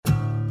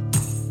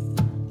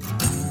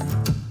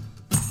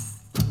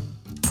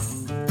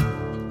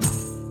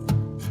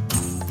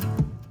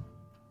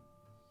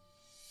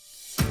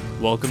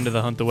Welcome to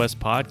the Hunt the West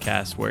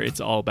podcast, where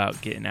it's all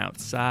about getting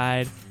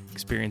outside,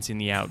 experiencing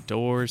the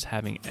outdoors,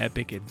 having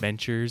epic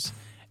adventures,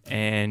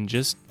 and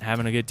just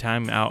having a good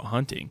time out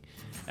hunting.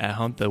 At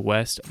Hunt the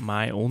West,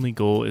 my only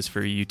goal is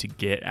for you to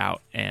get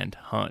out and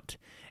hunt.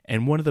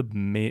 And one of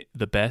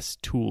the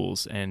best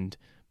tools and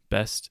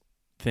best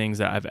things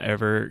that I've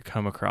ever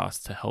come across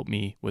to help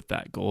me with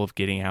that goal of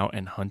getting out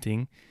and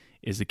hunting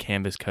is the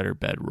Canvas Cutter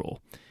bedroll.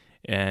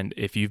 And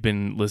if you've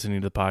been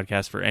listening to the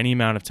podcast for any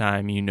amount of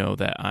time, you know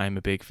that I'm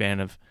a big fan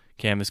of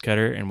Canvas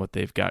Cutter and what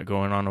they've got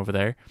going on over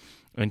there.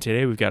 And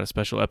today we've got a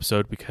special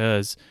episode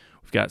because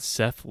we've got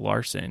Seth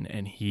Larson,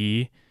 and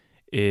he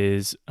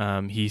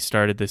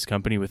started this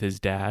company with his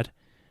dad,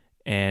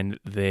 and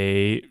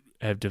they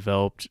have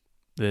developed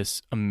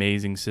this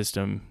amazing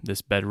system,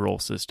 this bedroll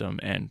system.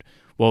 And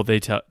well, they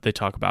talk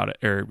about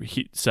it, or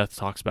Seth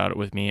talks about it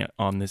with me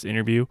on this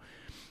interview,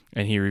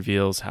 and he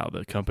reveals how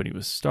the company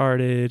was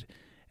started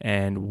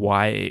and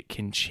why it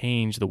can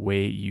change the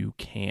way you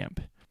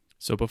camp.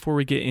 So before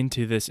we get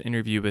into this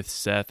interview with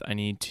Seth, I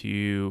need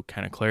to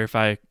kind of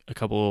clarify a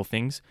couple little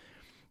things,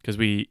 because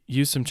we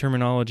used some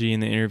terminology in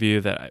the interview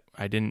that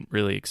I didn't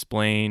really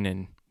explain,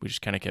 and we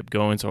just kind of kept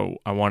going. So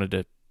I wanted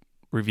to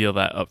reveal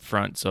that up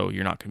front so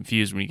you're not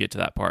confused when you get to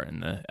that part in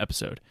the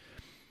episode.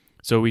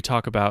 So we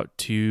talk about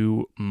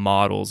two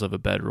models of a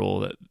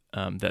bedroll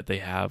that they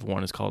have.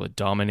 One is called a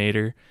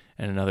Dominator,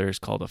 and another is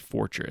called a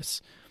Fortress.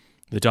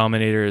 The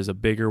Dominator is a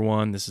bigger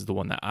one. This is the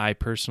one that I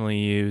personally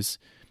use.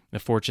 The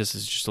Fortress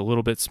is just a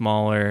little bit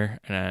smaller,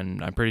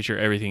 and I'm pretty sure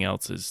everything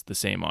else is the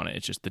same on it.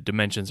 It's just the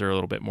dimensions are a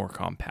little bit more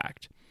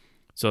compact.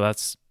 So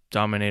that's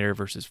Dominator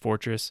versus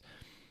Fortress.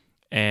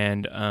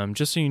 And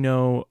just so you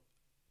know,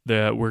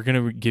 we're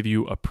going to give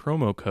you a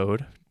promo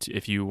code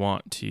if you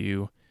want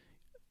to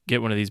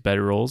get one of these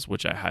bedrolls,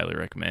 which I highly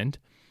recommend.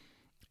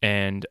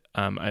 And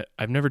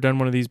I've never done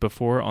one of these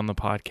before on the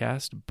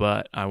podcast,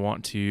 but I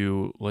want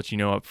to let you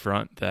know up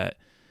front that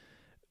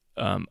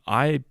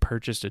I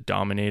purchased a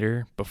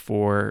Dominator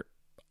before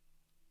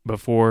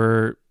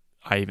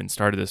I even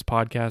started this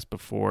podcast,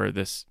 before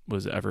this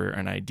was ever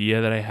an idea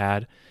that I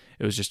had.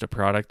 It was just a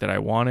product that I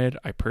wanted,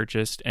 I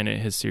purchased, and it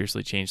has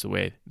seriously changed the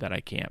way that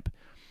I camp.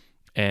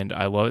 And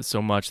I love it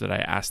so much that I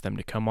asked them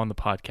to come on the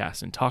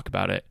podcast and talk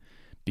about it,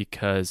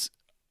 because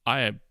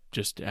I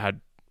just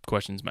had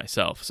questions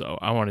myself, so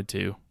I wanted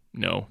to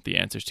know the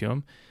answers to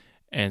them.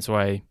 And so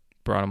I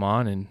brought them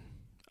on, and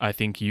I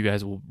think you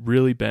guys will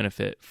really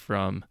benefit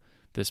from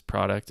this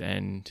product.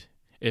 And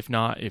if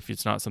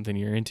it's not something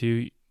you're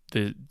into,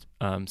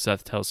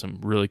 Seth tells some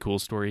really cool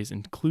stories,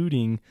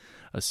 including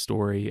a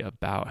story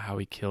about how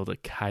he killed a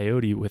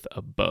coyote with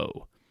a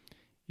bow.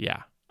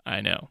 Yeah,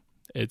 I know.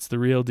 It's the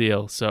real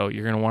deal. So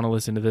you're going to want to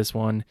listen to this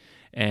one,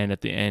 and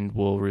at the end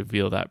we'll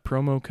reveal that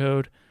promo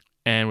code.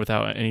 And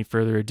without any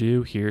further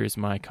ado, here is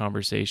my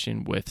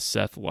conversation with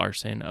Seth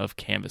Larson of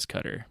Canvas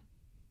Cutter.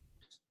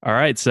 All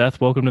right, Seth,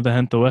 welcome to the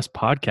Hunt the West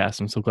podcast.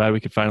 I'm so glad we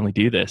could finally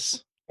do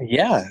this.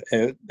 Yeah,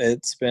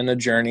 it's been a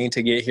journey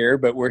to get here,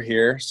 but we're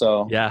here.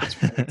 So yeah, it's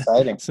pretty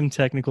exciting. Some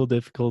technical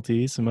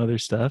difficulties, some other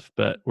stuff,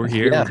 but we're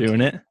here. Yeah. We're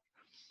doing it.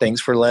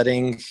 Thanks for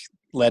letting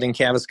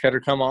Canvas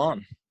Cutter come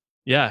on.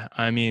 Yeah,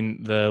 I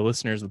mean, the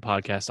listeners of the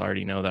podcast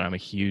already know that I'm a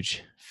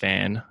huge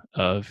fan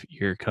of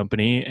your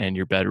company and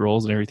your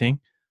bedrolls and everything.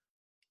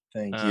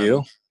 Thank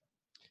you.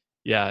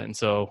 Yeah, and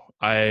so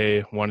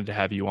I wanted to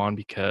have you on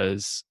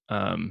because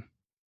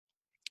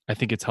I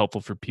think it's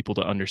helpful for people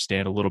to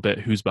understand a little bit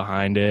who's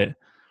behind it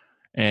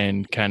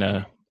and kind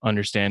of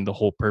understand the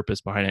whole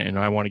purpose behind it. And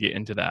I want to get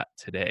into that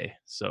today.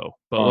 So,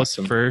 but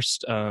awesome. Let's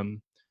first,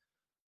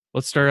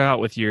 let's start out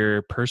with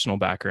your personal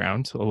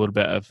background, a little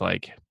bit of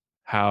like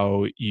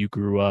how you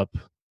grew up,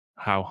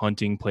 how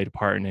hunting played a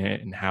part in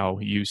it, and how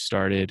you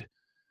started,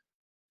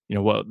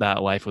 what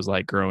that life was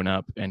like growing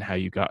up and how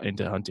you got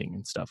into hunting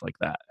and stuff like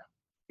that.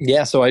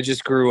 Yeah. So I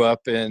just grew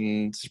up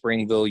in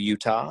Springville,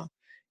 Utah.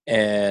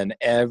 And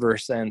ever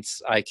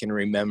since I can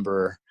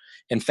remember,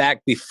 in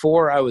fact,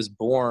 before I was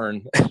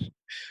born,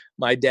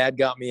 my dad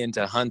got me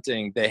into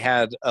hunting. They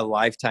had a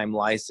lifetime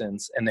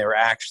license, and they were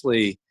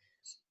actually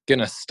going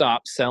to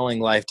stop selling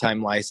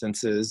lifetime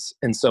licenses.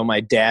 And so my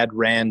dad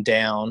ran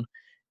down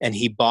and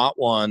he bought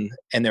one,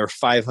 and they were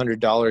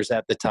 $500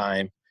 at the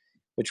time,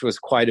 which was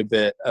quite a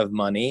bit of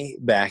money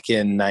back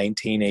in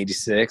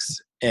 1986.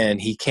 And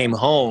he came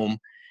home,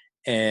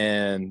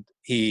 and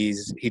he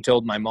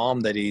told my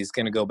mom that he's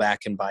going to go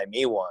back and buy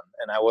me one.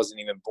 And I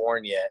wasn't even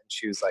born yet. And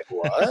she was like,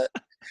 what?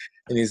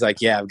 And he's like,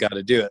 yeah, I've got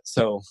to do it.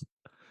 So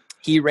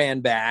he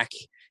ran back,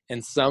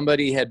 and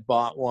somebody had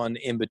bought one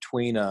in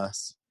between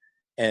us.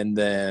 And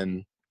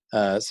then,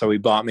 so he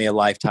bought me a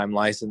lifetime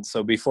license.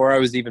 So before I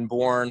was even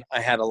born,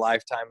 I had a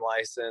lifetime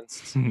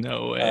license.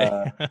 No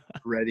way.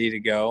 Ready to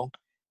go.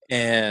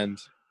 And,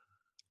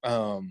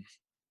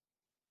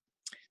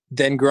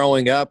 then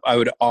growing up, I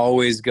would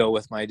always go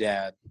with my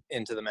dad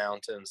into the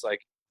mountains, like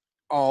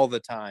all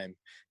the time,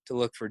 to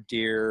look for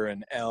deer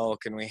and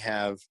elk. And we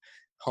have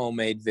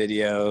homemade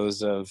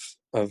videos of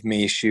of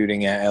me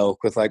shooting at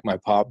elk with like my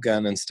pop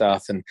gun and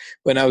stuff. And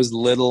when I was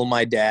little,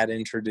 my dad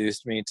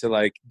introduced me to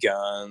like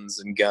guns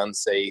and gun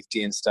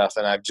safety and stuff.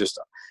 And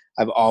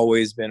I've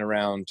always been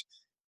around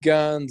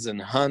guns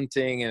and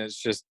hunting, and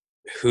it's just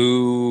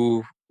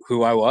who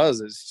I was.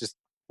 It's just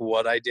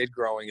what I did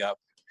growing up,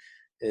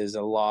 is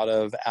a lot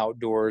of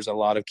outdoors, a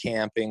lot of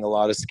camping, a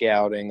lot of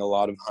scouting, a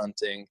lot of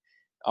hunting,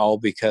 all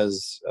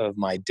because of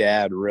my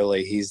dad.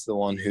 Really, he's the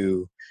one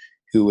who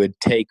would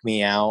take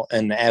me out.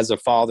 And as a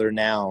father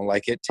now,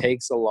 like, it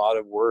takes a lot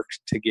of work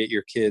to get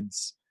your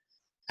kids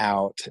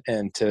out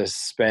and to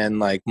spend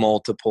like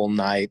multiple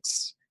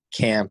nights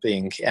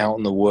camping out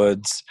in the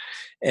woods.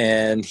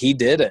 And he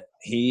did it.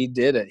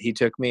 He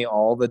took me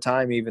all the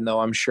time, even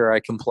though I'm sure I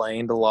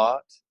complained a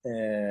lot,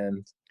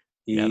 and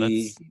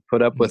he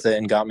put up with it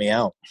and got me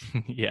out.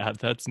 Yeah,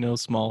 that's no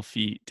small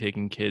feat,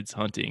 taking kids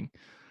hunting.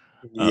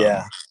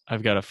 Yeah.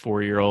 I've got a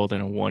 4-year-old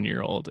and a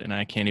 1-year-old, and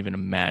I can't even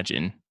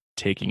imagine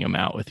taking them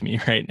out with me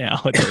right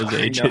now at those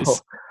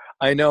ages.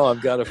 I know.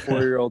 I've got a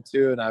 4-year-old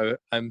too, and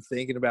I'm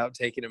thinking about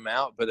taking him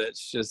out, but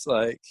it's just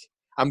like,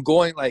 I'm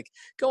going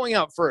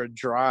out for a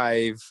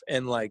drive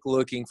and like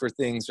looking for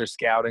things or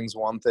scouting's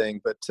one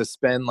thing, but to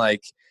spend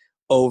like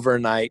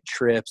overnight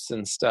trips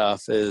and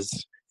stuff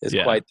is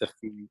quite the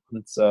feat.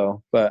 And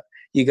so, but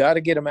you got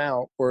to get them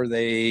out, or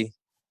they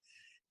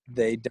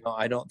don't,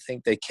 I don't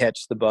think they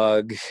catch the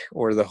bug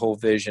or the whole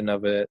vision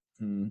of it.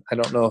 And I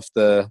don't know if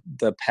the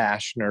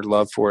passion or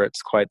love for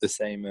it's quite the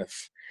same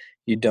if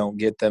you don't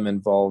get them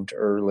involved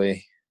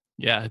early.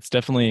 Yeah, it's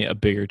definitely a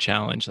bigger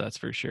challenge, that's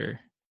for sure.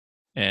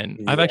 And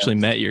I've Yeah. actually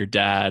met your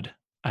dad.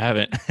 I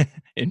haven't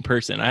in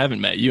person. I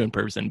haven't met you in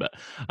person, but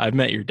I've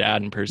met your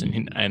dad in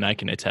person, and I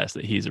can attest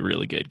that he's a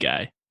really good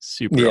guy.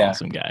 Super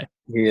awesome guy.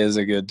 He is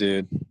a good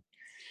dude.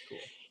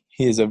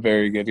 He is a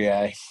very good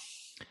guy.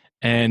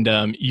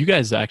 And you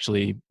guys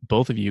actually,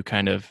 both of you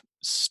kind of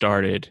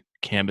started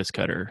Canvas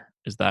Cutter.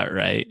 Is that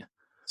right?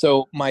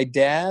 So my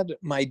dad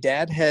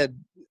had,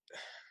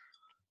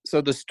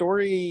 so the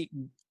story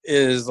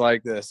is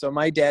like this. So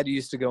my dad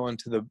used to go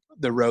into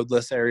the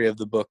roadless area of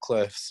the Book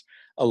Cliffs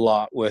a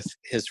lot with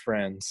his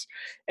friends,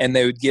 and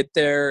they would get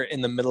there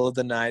in the middle of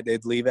the night.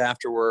 They'd leave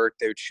after work.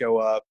 They would show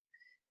up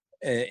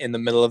in the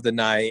middle of the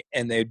night,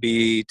 and they'd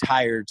be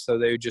tired, so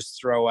they would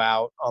just throw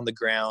out on the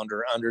ground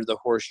or under the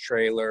horse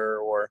trailer,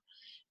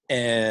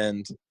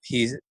 and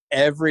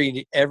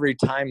every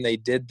time they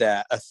did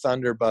that, a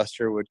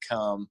thunderbuster would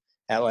come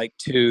at like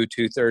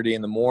 2:30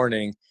 in the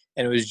morning,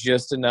 and it was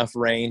just enough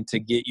rain to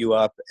get you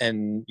up,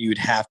 and you'd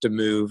have to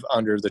move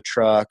under the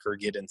truck or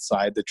get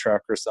inside the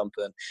truck or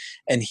something.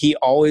 And he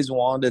always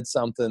wanted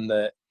something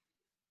that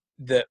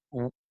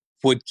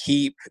would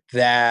keep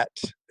that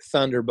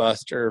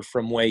thunderbuster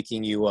from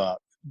waking you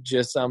up.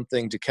 Just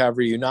something to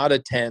cover you, not a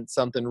tent,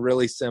 something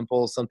really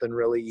simple, something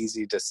really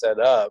easy to set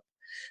up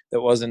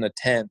that wasn't a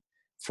tent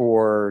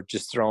for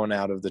just throwing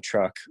out of the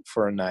truck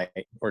for a night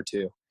or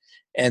two.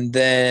 And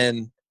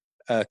then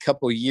a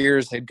couple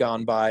years had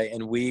gone by,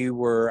 and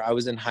I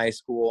was in high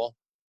school,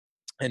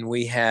 and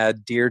we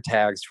had deer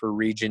tags for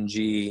Region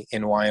G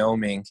in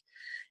Wyoming,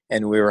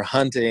 and we were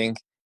hunting,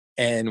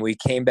 and we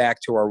came back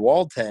to our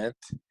wall tent,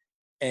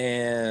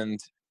 and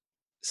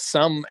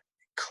some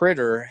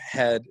critter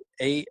had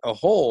ate a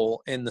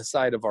hole in the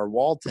side of our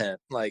wall tent.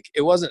 Like,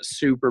 it wasn't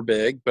super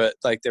big, but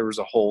like there was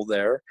a hole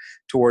there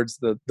towards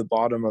the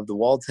bottom of the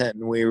wall tent,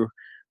 and we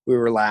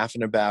were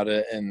laughing about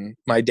it. And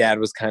my dad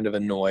was kind of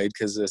annoyed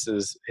because this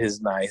is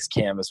his nice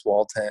canvas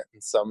wall tent,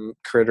 and some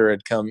critter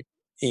had come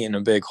in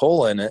a big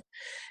hole in it.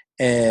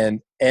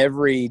 And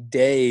every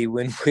day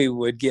when we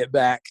would get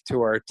back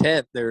to our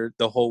tent, the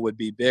hole would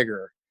be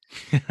bigger.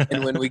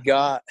 And when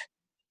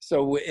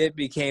so it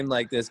became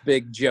like this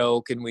big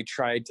joke, and we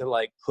tried to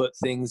like put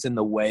things in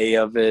the way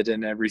of it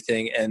and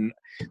everything. And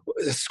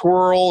a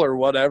squirrel or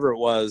whatever it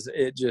was,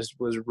 it just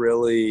was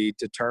really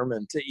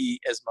determined to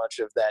eat as much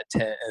of that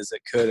tent as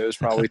it could. It was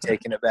probably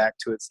taking it back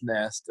to its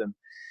nest. And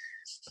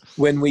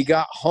when we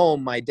got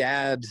home, my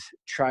dad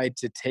tried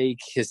to take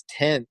his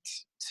tent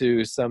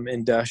to some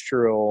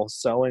industrial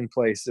sewing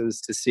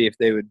places to see if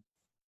they would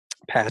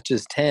patch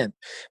his tent,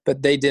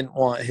 but they didn't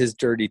want his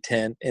dirty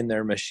tent in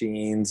their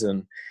machines,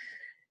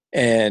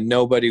 and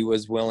nobody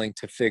was willing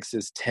to fix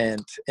his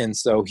tent. And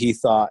so he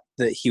thought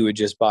that he would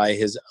just buy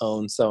his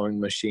own sewing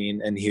machine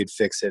and he would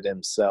fix it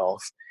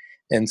himself.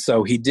 And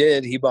so he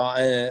did. He bought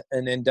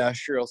an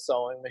industrial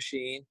sewing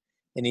machine,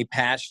 and he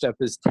patched up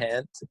his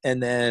tent.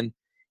 And then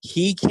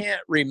he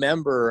can't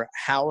remember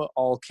how it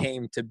all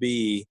came to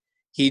be.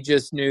 He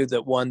just knew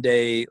that one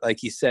day, like,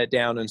 he sat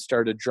down and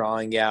started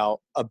drawing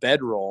out a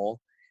bedroll,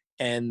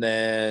 and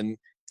then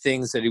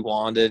things that he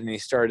wanted, and he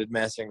started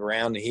messing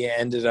around, and he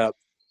ended up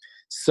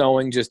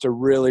sewing just a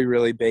really,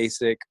 really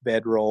basic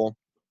bedroll.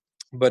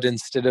 But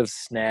instead of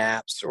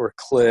snaps or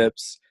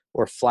clips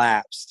or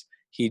flaps,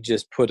 he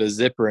just put a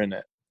zipper in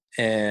it.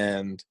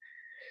 And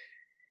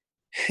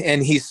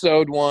he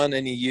sewed one,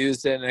 and he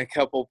used it, and a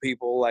couple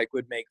people like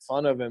would make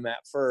fun of him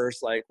at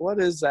first, like, what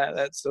is that?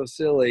 That's so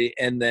silly.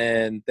 And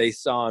then they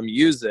saw him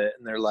use it,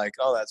 and they're like,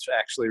 oh, that's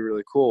actually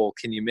really cool.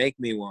 Can you make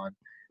me one?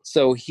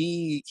 So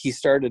he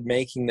started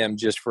making them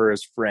just for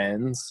his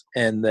friends.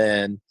 And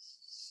then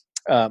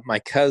my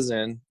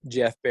cousin,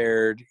 Jeff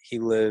Baird, he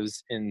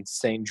lives in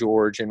St.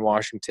 George in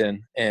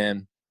Washington.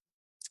 And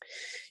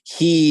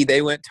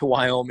they went to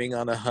Wyoming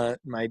on a hunt.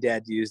 My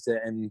dad used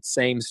it, and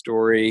same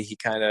story. He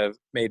kind of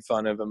made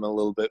fun of him a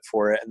little bit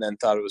for it and then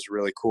thought it was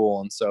really cool.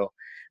 And so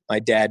my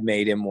dad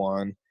made him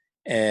one.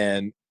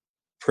 And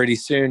pretty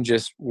soon,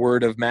 just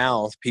word of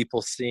mouth,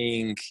 people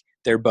seeing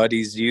their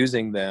buddies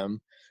using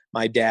them.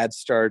 My dad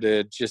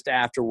started just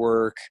after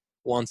work,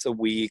 once a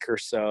week or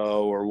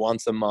so, or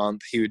once a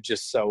month, he would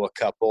just sew a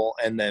couple.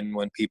 And then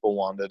when people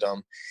wanted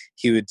them,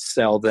 he would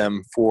sell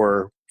them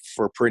for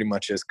pretty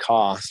much his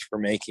cost for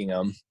making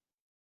them.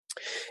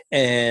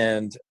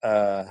 And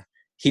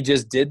he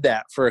just did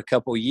that for a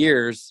couple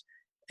years.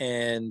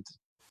 And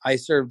I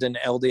served an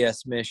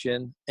LDS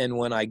mission. And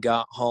when I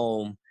got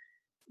home,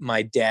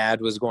 my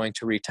dad was going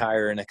to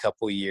retire in a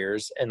couple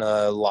years. And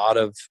a lot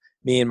of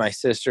me and my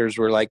sisters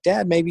were like,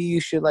 Dad, maybe you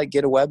should like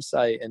get a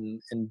website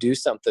and do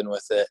something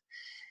with it.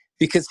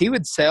 Because he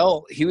would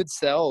sell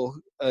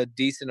a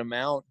decent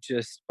amount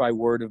just by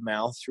word of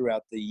mouth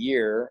throughout the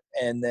year.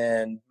 And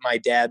then my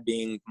dad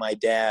being my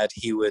dad,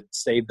 he would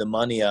save the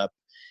money up.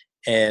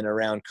 And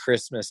around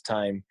Christmas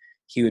time,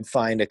 he would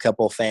find a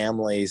couple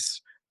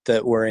families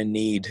that were in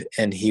need,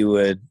 and he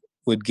would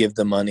give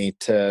the money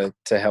to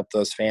help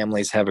those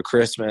families have a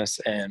Christmas.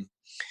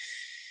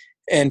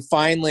 And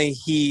finally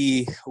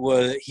he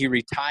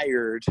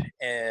retired,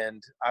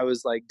 and I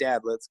was like,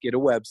 Dad, let's get a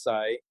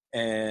website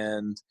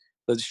and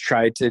let's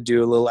try to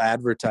do a little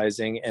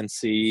advertising and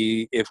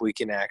see if we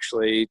can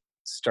actually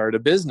start a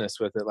business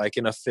with it, like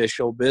an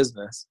official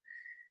business.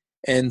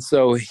 And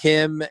so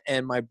him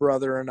and my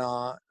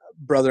brother-in-law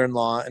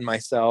and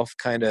myself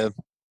kind of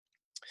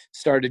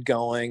started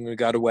going. We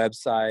got a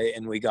website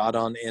and we got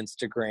on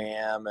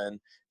Instagram and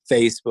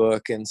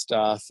Facebook and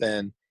stuff.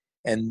 And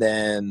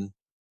then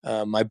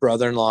my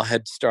brother-in-law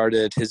had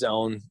started his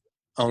own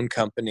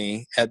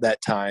company at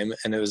that time,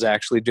 and it was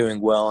actually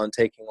doing well and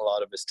taking a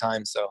lot of his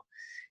time. So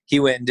he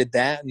went and did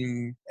that,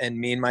 and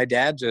me and my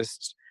dad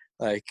just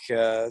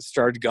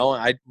started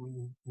going.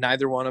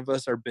 Neither one of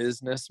us are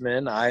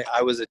businessmen. I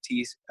was a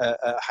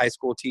high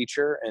school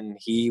teacher, and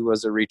he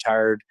was a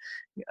retired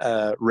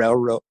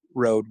railroad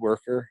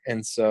worker.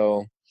 And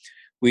so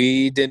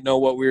we didn't know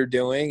what we were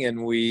doing,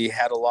 and we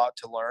had a lot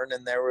to learn,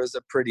 and there was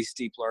a pretty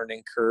steep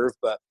learning curve.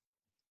 But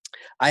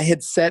I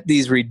had set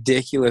these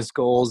ridiculous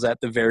goals at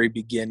the very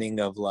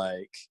beginning of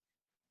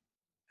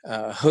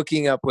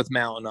hooking up with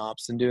Mountain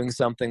Ops and doing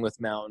something with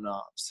Mountain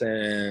Ops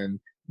and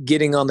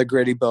getting on the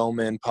Gritty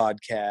Bowman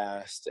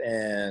podcast.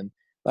 And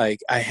I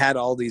had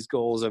all these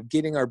goals of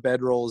getting our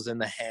bedrolls in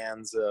the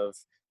hands of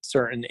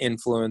certain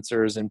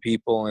influencers and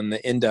people in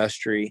the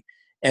industry.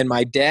 And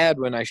my dad,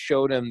 when I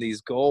showed him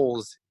these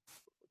goals,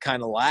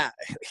 kind of laughed.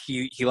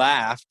 He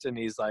laughed, and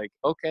he's like,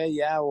 okay,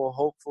 yeah, well,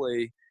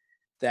 hopefully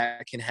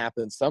that can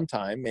happen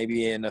sometime.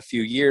 Maybe in a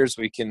few years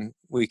we can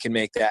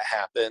make that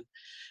happen.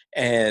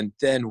 And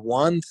then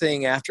one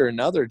thing after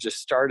another just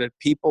started.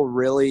 People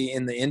really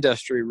in the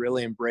industry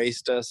really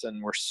embraced us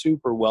and were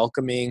super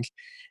welcoming.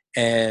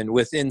 And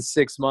within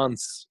 6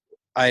 months,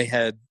 I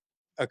had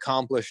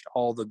accomplished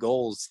all the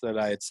goals that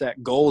I had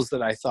set. Goals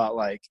that I thought,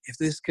 like, if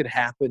this could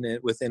happen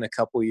within a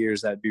couple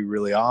years, that'd be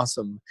really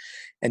awesome.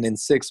 And in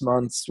 6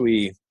 months,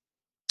 we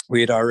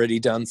had already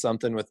done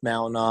something with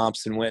Mountain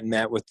Ops and went and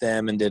met with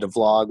them and did a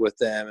vlog with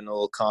them and a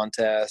little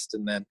contest.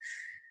 And then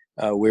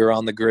we were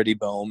on the Gritty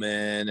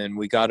Bowman, and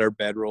we got our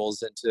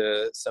bedrolls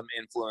into some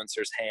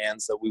influencers'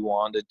 hands that we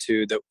wanted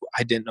to, that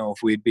I didn't know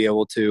if we'd be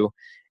able to.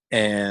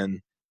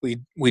 And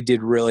we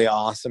did really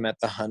awesome at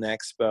the Hunt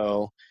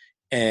Expo,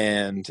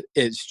 and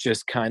it's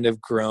just kind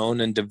of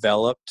grown and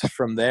developed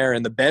from there.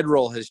 And the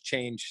bedroll has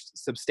changed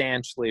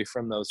substantially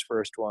from those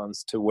first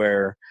ones, to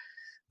where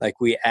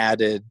we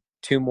added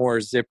 2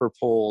 more zipper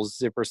pulls,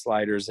 zipper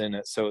sliders in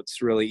it. So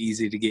it's really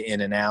easy to get in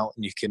and out,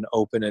 and you can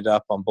open it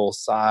up on both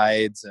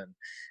sides. And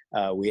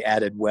we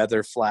added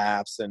weather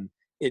flaps, and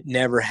it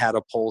never had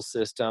a pull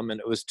system, and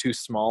it was too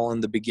small in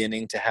the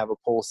beginning to have a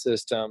pull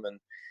system.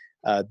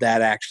 And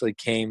that actually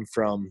came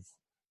from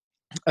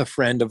a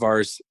friend of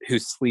ours who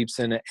sleeps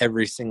in it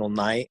every single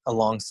night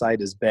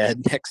alongside his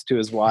bed next to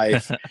his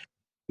wife.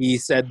 He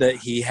said that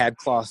he had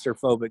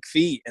claustrophobic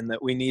feet, and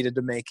that we needed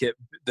to make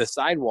the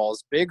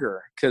sidewalls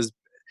bigger, because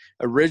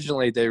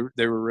originally they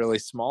were really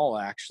small,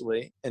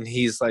 actually. And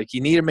he's like,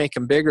 you need to make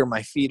them bigger.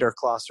 My feet are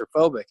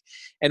claustrophobic.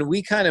 And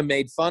we kind of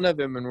made fun of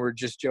him, and we're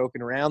just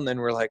joking around. Then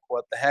we're like,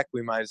 what the heck?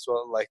 We might as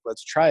well,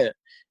 let's try it.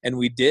 And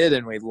we did,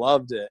 and we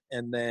loved it.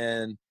 And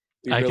then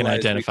I can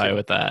identify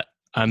with that.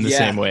 I'm the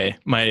same way.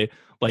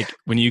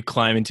 When you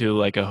climb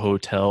into a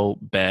hotel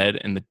bed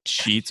and the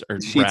sheets are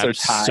wrapped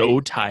so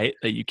tight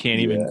that you can't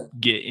even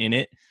get in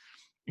it,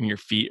 and your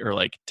feet are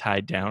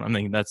tied down. I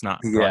mean, that's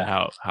not probably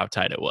how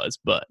tight it was,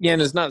 but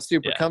and it's not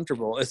super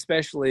comfortable,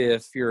 especially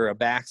if you're a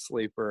back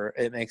sleeper.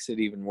 It makes it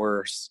even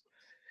worse.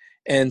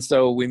 And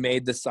so we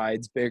made the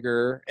sides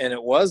bigger, and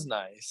it was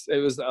nice. It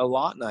was a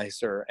lot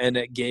nicer, and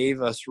it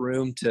gave us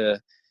room to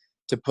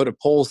to put a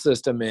pole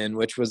system in,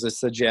 which was a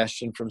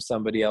suggestion from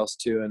somebody else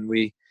too. And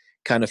we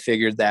kind of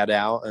figured that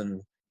out.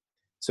 And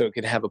so it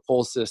could have a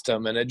pole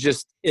system, and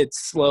it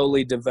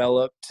slowly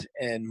developed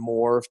and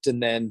morphed.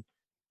 And then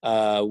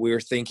we were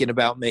thinking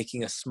about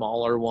making a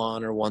smaller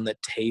one, or one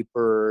that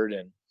tapered.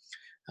 And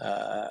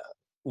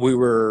we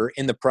were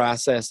in the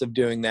process of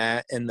doing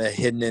that. And the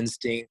Hidden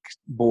Instinct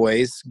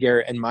boys,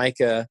 Garrett and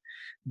Micah,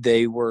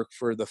 they work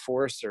for the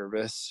Forest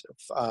Service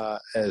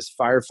as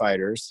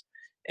firefighters.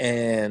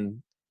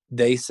 And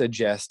they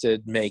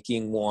suggested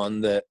making one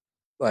that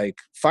like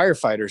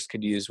firefighters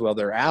could use while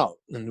they're out,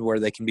 and where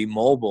they can be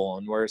mobile,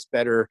 and where it's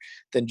better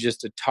than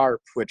just a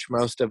tarp, which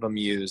most of them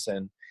use.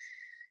 And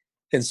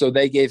so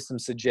they gave some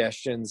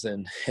suggestions,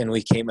 and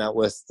we came out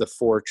with the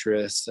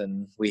Fortress,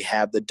 and we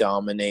had the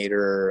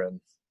Dominator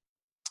and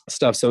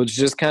stuff. So it's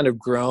just kind of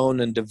grown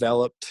and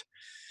developed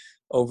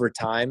over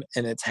time,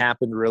 and it's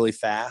happened really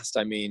fast.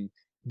 I mean,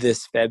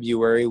 this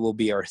February will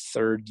be our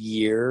 3rd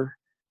year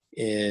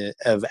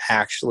of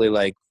actually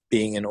like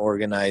being an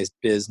organized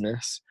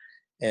business.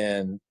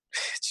 And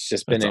it's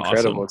just been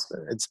incredible.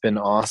 Awesome. It's been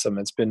awesome.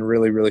 It's been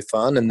really, really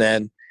fun. And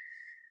then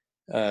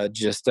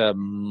just a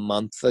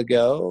month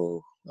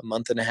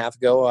and a half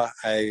ago,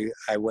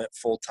 I went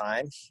full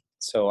time.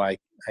 So I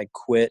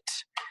quit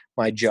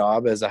my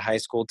job as a high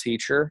school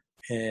teacher,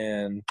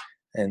 and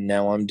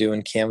now I'm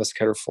doing Canvas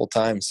Cutter full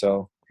time.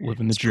 So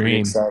living the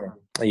dream.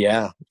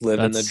 Yeah,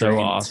 living That's the dream.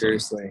 So awesome.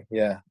 Seriously,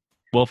 yeah.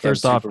 Well,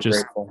 first off,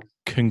 just grateful.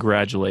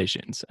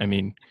 Congratulations. I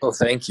mean, well,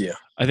 thank you.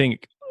 I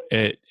think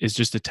it is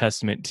just a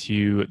testament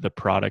to the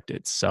product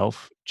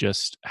itself,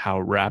 just how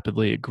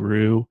rapidly it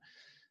grew.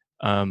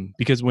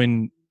 Because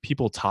when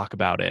people talk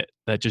about it,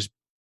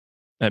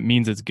 that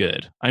means it's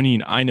good. I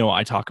mean, I know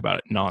I talk about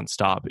it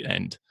nonstop,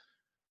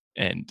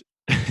 and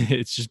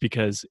it's just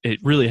because it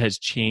really has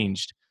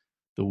changed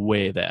the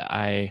way that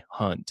I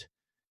hunt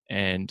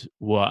and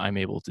what I'm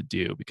able to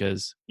do.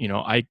 Because,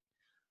 I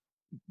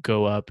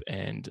go up,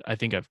 and I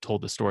think I've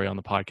told the story on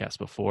the podcast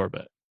before,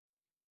 but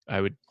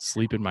I would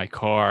sleep in my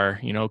car,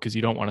 because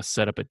you don't want to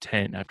set up a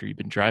tent after you've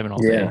been driving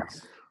all day.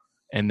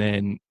 And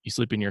then you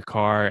sleep in your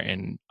car,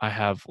 and I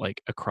have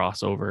like a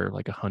crossover,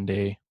 like a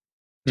Hyundai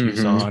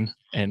Tucson,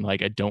 and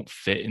like I don't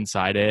fit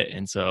inside it.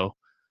 And so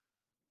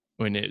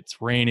when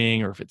it's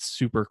raining, or if it's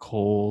super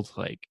cold,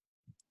 like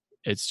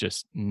it's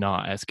just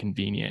not as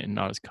convenient and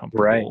not as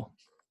comfortable. Right.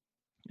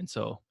 And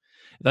so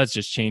that's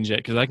just changed it,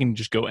 because I can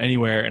just go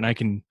anywhere, and I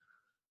can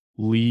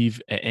leave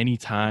at any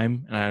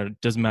time, and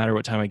it doesn't matter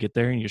what time I get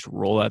there, and you just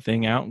roll that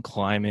thing out and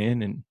climb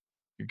in, and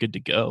you're good to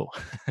go.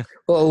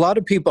 Well, a lot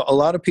of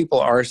people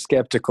are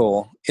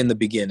skeptical in the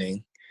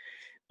beginning,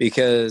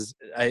 because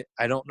I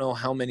don't know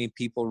how many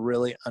people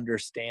really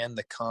understand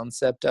the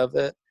concept of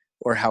it,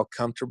 or how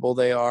comfortable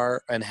they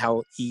are, and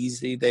how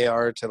easy they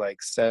are to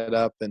like set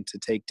up and to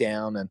take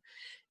down. And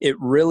it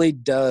really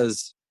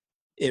does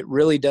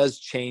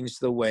change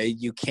the way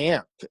you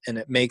camp, and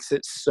it makes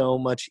it so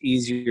much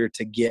easier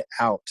to get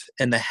out.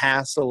 And the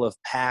hassle of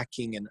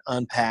packing and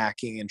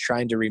unpacking and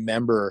trying to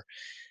remember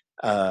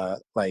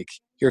like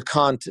your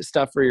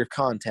stuff for your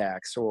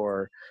contacts,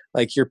 or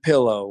like your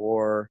pillow,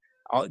 or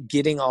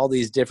getting all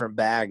these different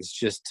bags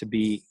just to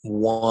be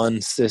one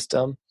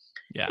system.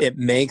 Yeah. It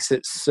makes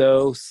it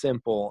so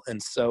simple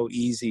and so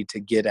easy to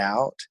get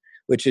out,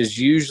 which is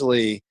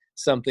usually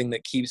something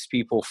that keeps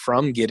people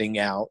from getting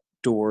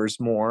outdoors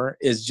more,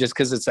 is just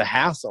because it's a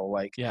hassle.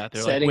 Like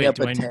setting up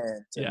a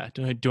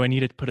tent. Do I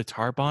need to put a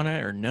tarp on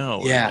it or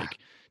no? Yeah. Or like,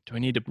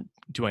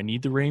 do I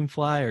need the rain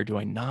fly, or do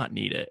I not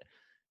need it?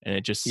 And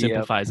it just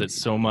simplifies it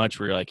so much,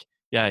 where you're like,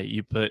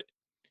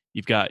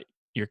 you've got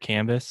your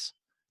canvas,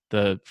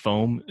 the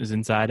foam is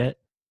inside it.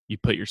 You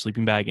put your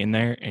sleeping bag in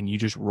there, and you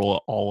just roll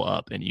it all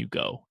up, and you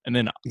go. And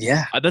then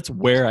that's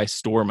where I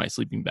store my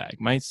sleeping bag.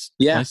 My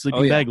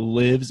sleeping bag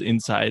lives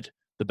inside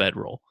the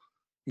bedroll.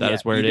 That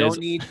is where it is.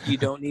 You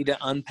don't need to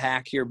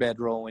unpack your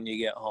bedroll when you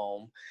get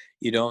home.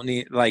 You don't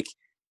need, like,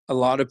 a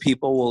lot of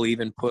people will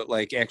even put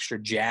like extra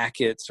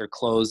jackets or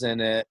clothes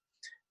in it,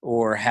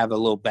 or have a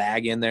little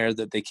bag in there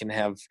that they can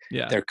have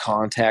their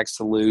contact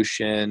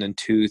solution and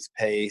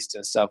toothpaste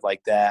and stuff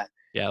like that.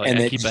 Yeah, like and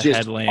I keep a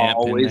headlamp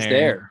always in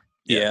there.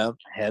 Yeah,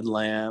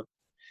 headlamp.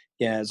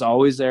 Yeah, it's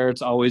always there.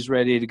 It's always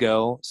ready to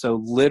go.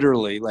 So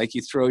literally, like,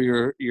 you throw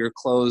your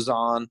clothes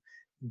on,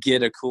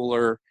 get a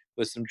cooler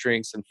with some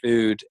drinks and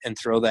food, and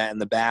throw that in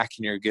the back,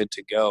 and you're good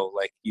to go.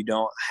 Like, you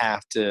don't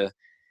have to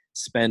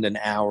spend an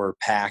hour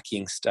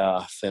packing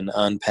stuff and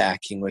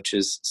unpacking, which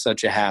is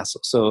such a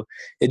hassle. So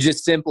it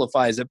just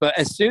simplifies it. But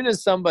as soon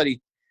as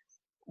somebody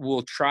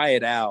will try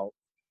it out,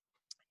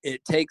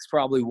 it takes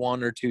probably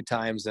 1 or 2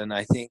 times, and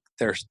I think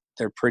they're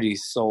pretty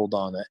sold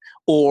on it.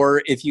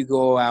 Or if you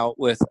go out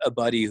with a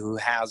buddy who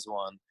has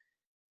one,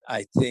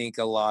 I think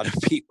a lot of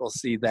people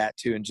see that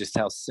too, and just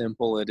how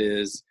simple it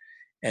is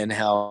and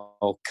how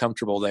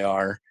comfortable they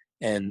are,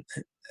 and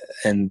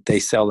they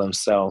sell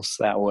themselves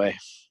that way.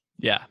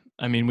 Yeah.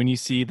 I mean, when you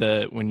see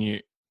when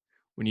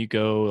you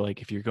go,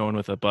 like, if you're going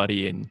with a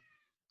buddy and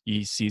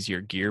he sees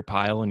your gear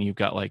pile, and you've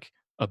got like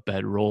a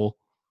bedroll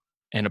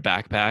and a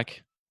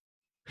backpack,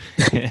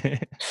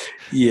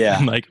 Yeah.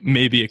 And like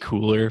maybe a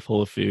cooler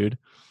full of food.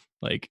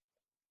 Like,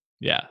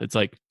 yeah, it's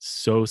like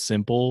so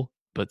simple,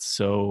 but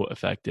so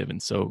effective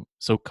and so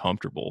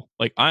comfortable.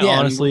 Like I Yeah.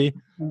 honestly,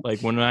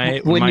 like when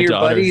When my your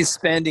daughter, buddy's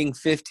spending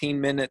 15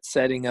 minutes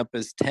setting up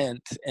his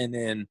tent and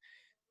then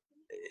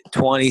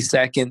 20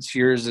 seconds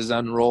yours is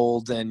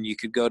unrolled and you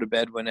could go to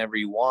bed whenever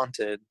you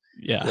wanted,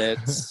 yeah.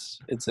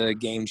 it's a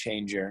game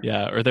changer.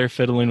 Yeah, or they're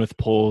fiddling with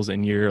poles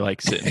and you're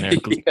like sitting there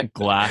Yeah.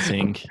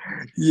 glassing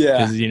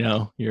Yeah. because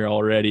you're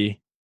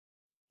already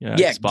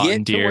Yeah,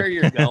 spotting get to deer. where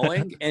you're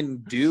going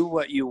and do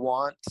what you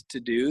want to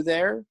do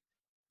there,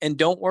 and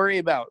don't worry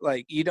about,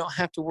 like, you don't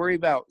have to worry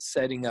about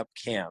setting up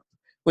camp.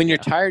 When you're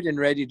Yeah, tired and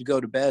ready to go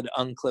to bed,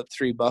 unclip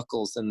 3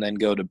 buckles and then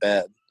go to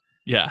bed.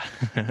 yeah.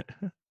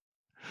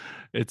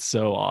 It's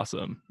so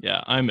awesome.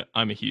 Yeah, I'm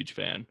a huge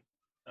fan.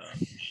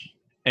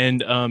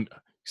 And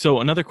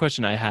so another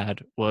question I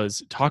had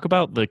was talk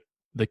about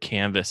the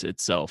canvas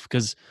itself,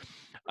 because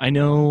I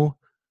know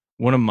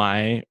one of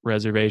my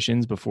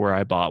reservations before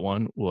I bought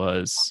one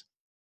was,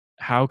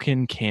 how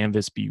can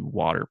canvas be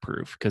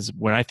waterproof? Because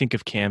when I think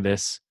of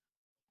canvas,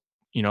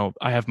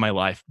 I have my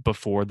life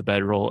before the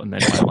bedroll and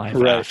then my life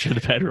Right. after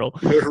the bedroll.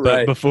 But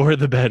Right. before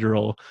the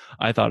bedroll,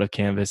 I thought of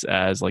canvas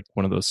as like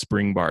one of those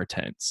spring bar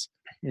tents.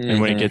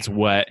 And when it gets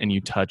wet and you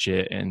touch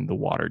it and the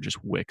water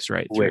just wicks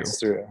right through. Wicks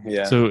through.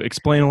 Yeah. So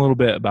explain a little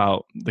bit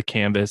about the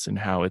canvas and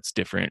how it's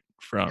different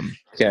from.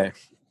 Okay.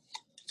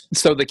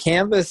 So the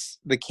canvas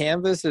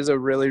is a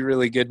really,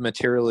 really good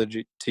material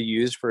to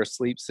use for a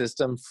sleep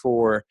system,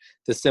 for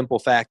the simple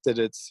fact that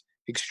it's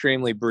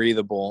extremely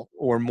breathable,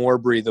 or more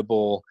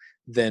breathable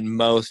than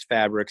most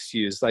fabrics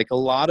used. Like, a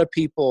lot of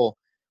people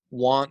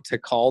want to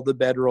call the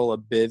bedroll a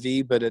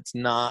bivy, but it's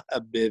not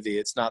a bivy.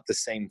 It's not the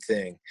same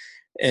thing.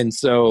 And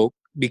so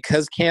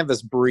because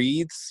canvas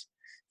breathes,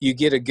 you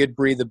get a good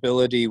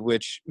breathability,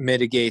 which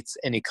mitigates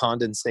any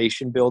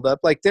condensation buildup.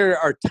 Like, there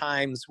are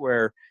times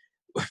where,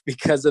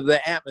 because of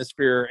the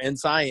atmosphere and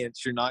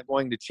science, you're not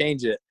going to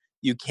change it,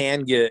 you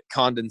can get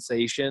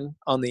condensation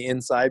on the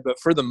inside, but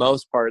for the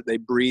most part, they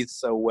breathe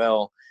so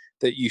well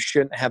that you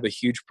shouldn't have a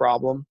huge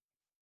problem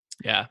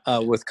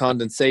with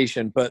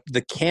condensation. But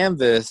the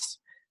canvas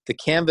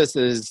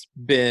has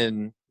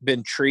been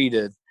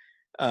treated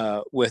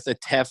with a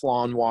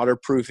Teflon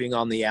waterproofing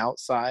on the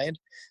outside.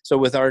 So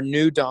with our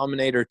new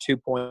Dominator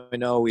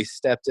 2.0, we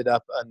stepped it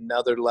up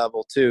another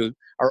level too.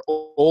 Our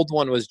old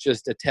one was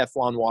just a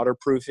Teflon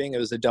waterproofing. It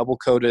was a double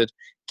coated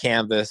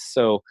canvas.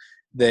 So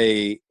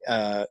they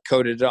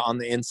coated it on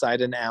the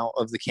inside and out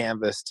of the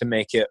canvas to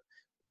make it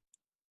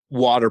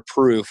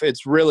waterproof. It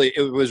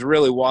was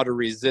really water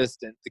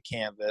resistant, the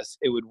canvas.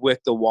 It would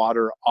wick the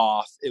water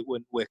off. It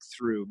wouldn't wick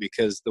through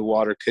because the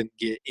water couldn't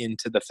get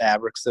into the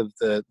fabrics of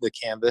the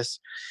canvas,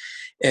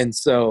 and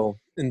so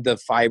in the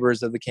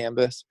fibers of the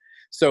canvas.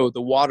 So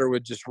the water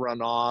would just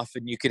run off,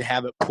 and you could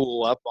have it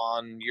pool up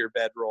on your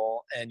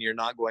bedroll, and you're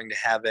not going to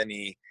have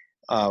any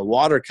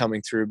water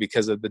coming through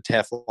because of the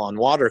Teflon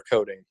water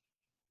coating.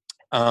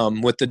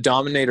 With the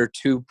Dominator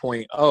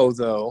 2.0,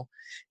 though,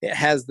 it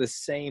has the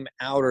same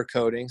outer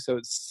coating, so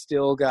it's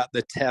still got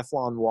the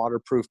Teflon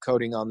waterproof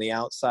coating on the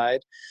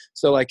outside.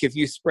 So like, if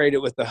you sprayed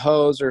it with the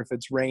hose, or if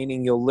it's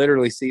raining, you'll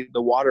literally see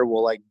the water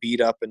will like beat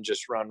up and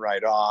just run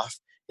right off.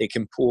 It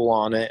can pool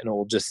on it and it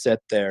will just sit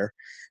there.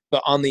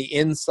 But on the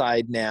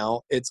inside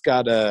now, it's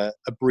got a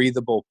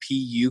breathable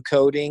PU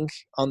coating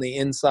on the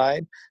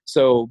inside.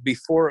 So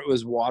before it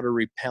was water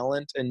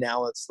repellent, and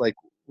now it's like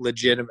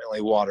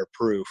legitimately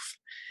waterproof.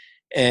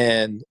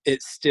 And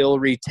it still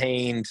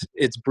retained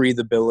its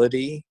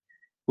breathability,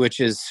 which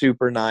is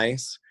super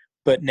nice,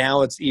 but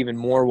now it's even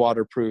more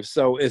waterproof.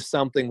 So if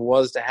something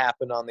was to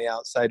happen on the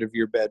outside of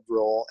your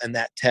bedroll and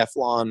that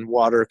Teflon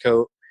water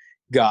coat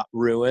got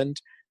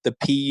ruined, the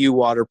PU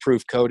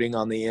waterproof coating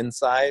on the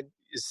inside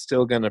is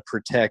still going to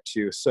protect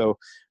you. So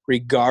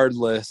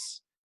regardless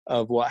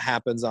of what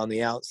happens on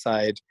the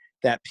outside,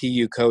 that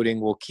PU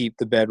coating will keep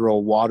the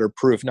bedroll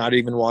waterproof, not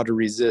even water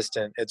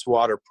resistant, it's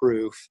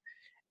waterproof.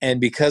 And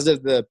because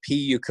of the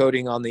PU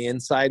coating on the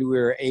inside, we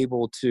were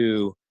able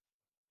to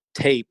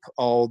tape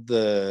all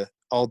the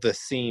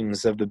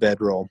seams of the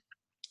bedroll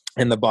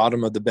and the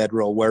bottom of the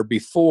bedroll, where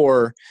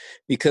before,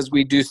 because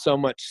we do so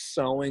much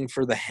sewing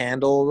for the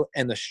handle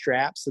and the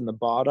straps in the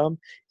bottom,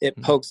 it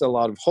pokes a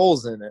lot of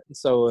holes in it.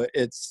 So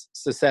it's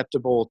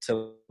susceptible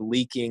to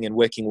leaking and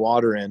wicking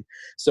water in.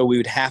 So we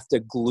would have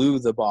to glue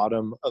the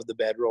bottom of the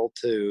bedroll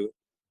to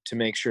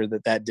make sure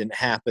that didn't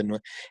happen.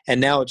 And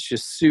now it's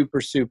just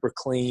super, super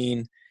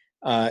clean.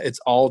 It's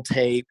all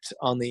taped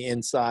on the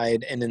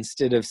inside, and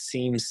instead of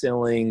seam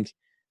sealing,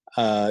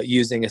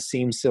 using a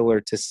seam sealer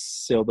to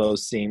seal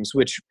those seams,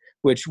 which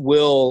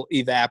will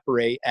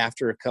evaporate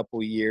after a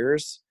couple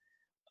years,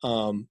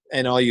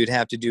 and all you'd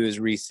have to do is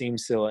re-seam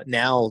seal it.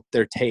 Now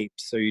they're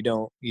taped, so you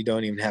don't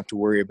even have to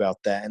worry about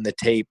that, and the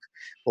tape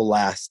will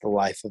last the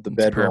life of the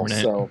bedroll.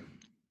 So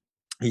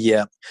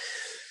yeah.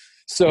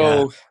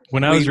 So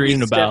when I was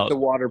reading about the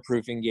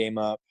waterproofing game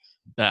up.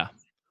 Yeah.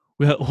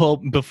 Well,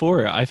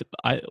 before I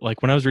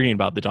like when I was reading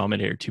about the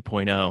Dominator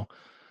 2.0,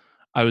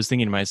 I was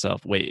thinking to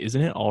myself, wait,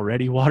 isn't it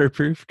already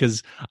waterproof?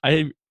 Because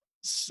I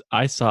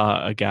I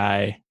saw a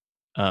guy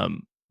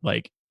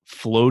like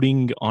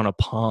floating on a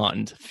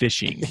pond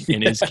fishing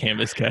in his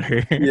canvas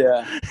cutter.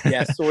 Yeah,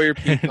 yeah. Sawyer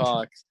And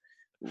Peacock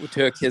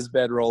took his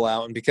bedroll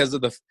out, and because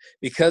it's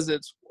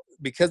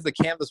because the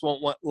canvas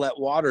won't let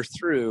water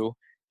through,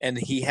 and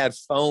he had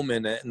foam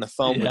in it, and the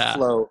foam would yeah.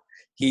 float.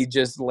 He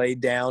just laid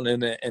down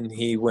in it, and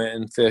he went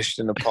and fished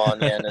in a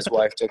pond. Yeah, and his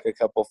wife took a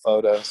couple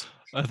photos.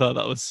 I thought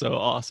that was so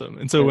awesome.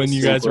 And so It when was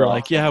you guys super were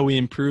like, awesome. yeah, we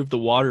improved the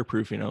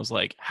waterproofing, I was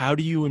like, how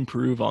do you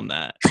improve on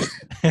that?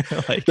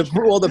 Like,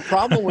 The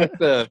problem with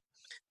the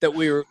that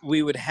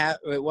we would have,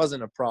 it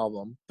wasn't a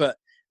problem, but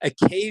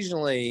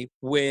occasionally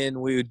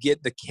when we would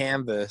get the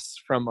canvas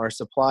from our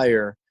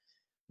supplier,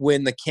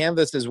 when the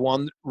canvas is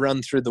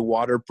run through the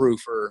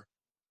waterproofer,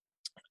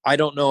 I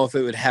don't know if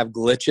it would have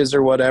glitches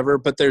or whatever,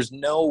 but there's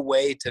no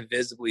way to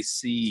visibly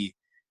see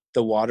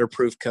the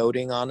waterproof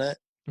coating on it.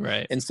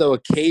 right. And so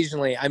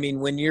occasionally, I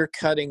mean, when you're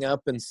cutting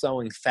up and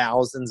sewing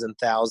thousands and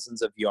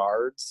thousands of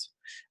yards,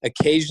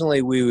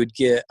 occasionally we would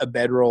get a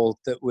bedroll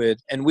that would,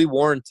 and we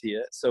warranty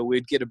it. So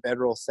we'd get a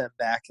bedroll sent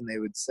back and they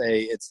would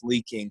say it's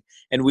leaking.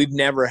 And we've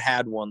never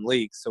had one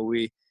leak. So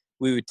we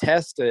would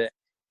test it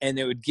and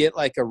it would get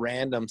like a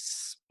random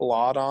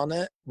splot on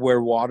it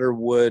where water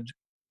would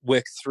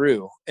wick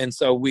through. And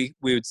so we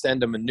would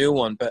send them a new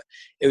one, but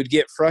it would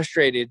get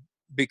frustrated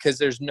because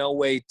there's no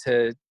way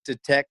to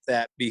detect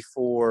that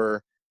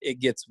before it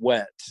gets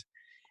wet.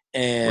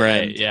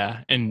 Right. And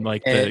Yeah. And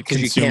like the because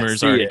you can't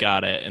consumers see already it,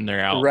 got it and they're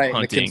out right? And the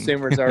hunting.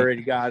 consumers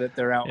already got it,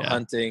 they're out Yeah.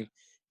 hunting,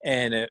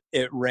 and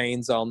it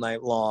rains all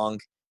night long,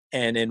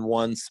 and in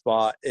one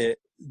spot it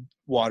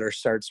water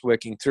starts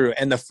wicking through.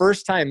 And the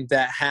first time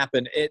that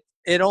happened,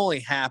 it only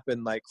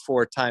happened like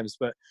 4 times,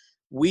 but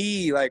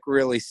we like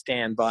really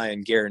stand by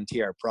and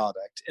guarantee our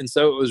product. And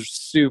so it was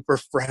super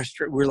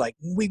frustrating. We're like,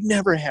 we've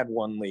never had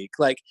one leak.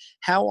 Like,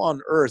 how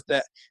on earth,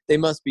 that they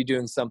must be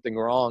doing something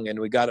wrong. And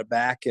we got it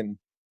back and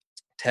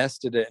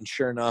tested it, and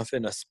sure enough,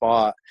 in a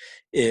spot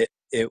it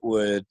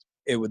would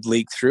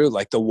leak through.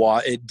 Like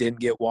it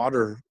didn't get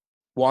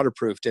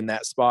waterproofed in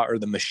that spot, or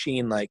the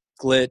machine like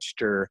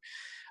glitched, or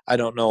I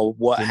don't know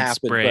what Didn't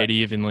happened, spray but it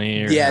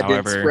evenly or yeah, it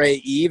didn't however. spray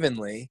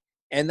evenly.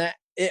 And that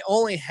it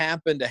only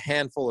happened a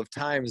handful of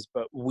times,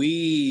 but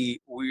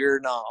we're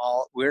not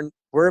all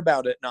we're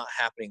about it not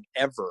happening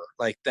ever.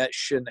 Like, that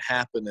shouldn't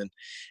happen.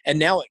 And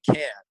now it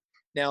can.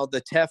 Now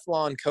the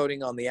Teflon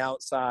coating on the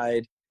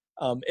outside,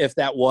 if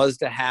that was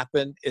to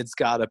happen, it's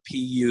got a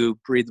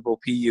breathable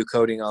PU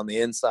coating on the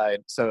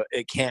inside, so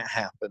it can't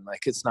happen.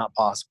 Like, it's not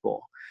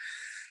possible.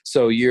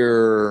 So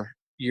you're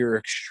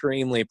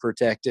extremely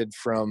protected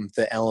from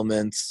the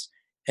elements,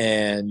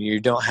 and you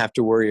don't have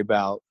to worry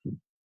about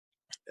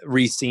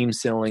re-seam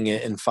sealing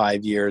it in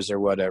 5 years or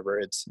whatever.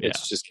 Yeah.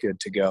 It's just good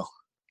to go.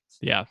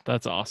 Yeah.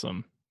 That's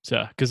awesome.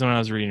 So, because when I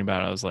was reading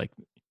about it, I was like,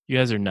 you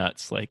guys are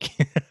nuts. Like,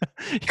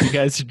 you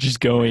guys are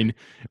just going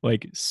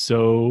like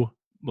so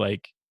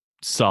like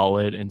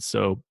solid and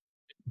so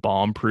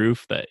bomb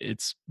proof that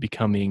it's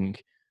becoming,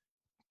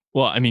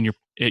 well, I mean,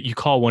 you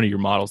call one of your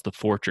models the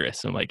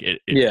Fortress, and like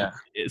Yeah.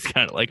 it's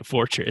kind of like a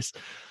fortress,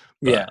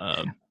 but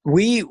Yeah.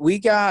 We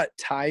got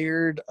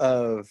tired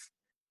of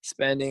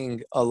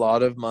spending a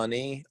lot of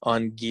money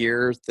on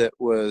gear that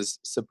was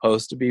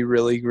supposed to be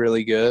really,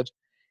 really good,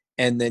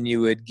 and then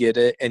you would get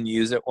it and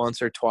use it once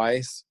or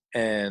twice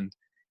and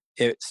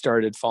it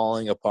started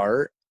falling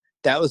apart.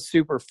 That was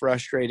super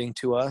frustrating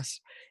to us.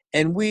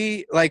 And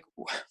we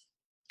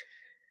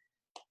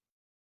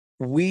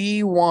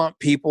want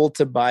people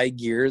to buy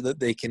gear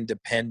that they can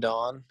depend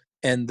on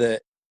and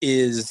that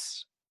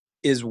is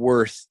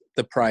worth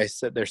the price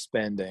that they're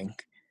spending.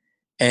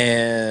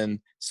 And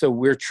so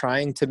we're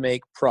trying to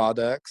make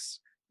products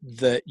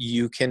that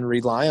you can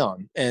rely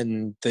on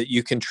and that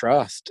you can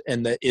trust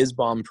and that is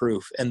bomb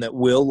proof and that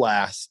will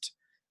last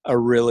a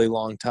really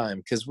long time,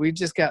 because we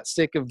just got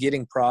sick of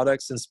getting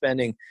products and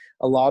spending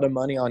a lot of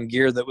money on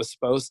gear that was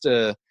supposed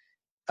to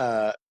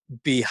uh,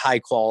 be high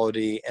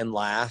quality and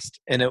last,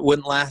 and it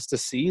wouldn't last a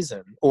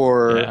season,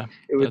 or yeah,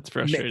 it would that's in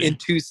frustrating.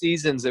 2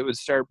 seasons it would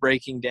start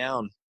breaking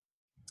down.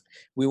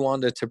 We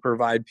wanted to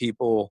provide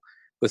people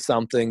with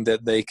something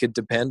that they could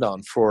depend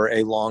on for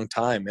a long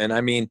time. And I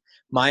mean,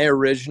 my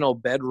original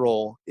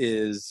bedroll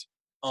is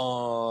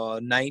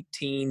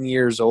 19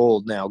 years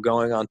old now,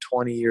 going on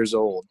 20 years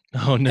old.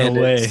 Oh, no And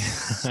way.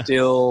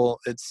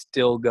 it's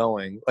still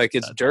going. Like,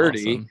 it's That's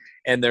dirty, awesome.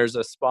 and there's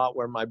a spot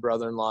where my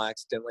brother-in-law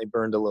accidentally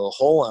burned a little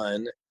hole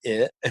on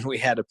it, and we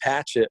had to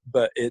patch it,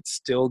 but it's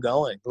still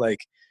going.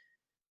 Like,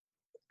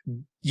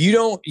 you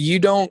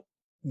don't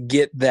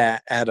get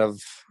that out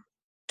of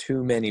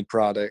too many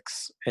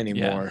products Yeah.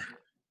 anymore.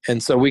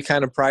 And so we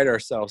kind of pride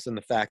ourselves in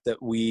the fact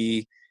that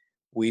we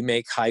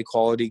make high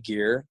quality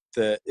gear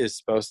that is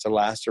supposed to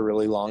last a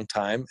really long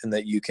time and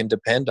that you can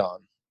depend on.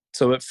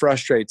 So it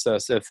frustrates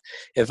us if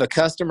a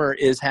customer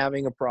is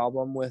having a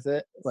problem with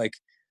it. Like,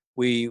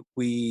 we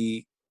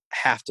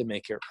have to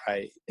make it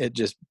right.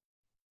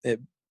 It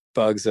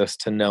bugs us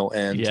to no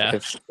end Yeah.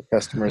 if the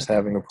customer is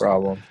having a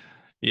problem.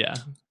 Yeah.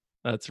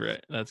 That's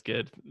right. That's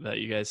good that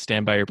you guys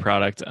stand by your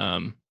product.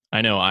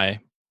 I know I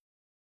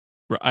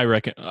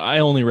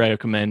only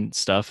recommend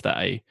stuff that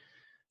I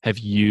have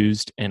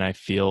used and I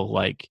feel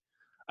like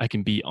I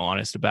can be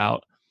honest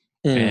about.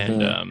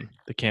 And Hmm.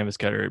 the Canvas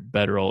Cutter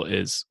Bedroll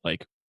is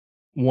like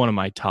one of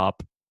my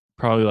top,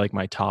 probably like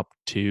my top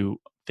two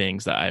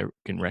things that I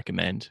can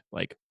recommend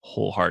like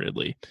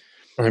wholeheartedly.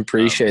 I Um,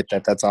 appreciate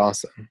that. That's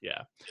awesome.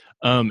 yeah.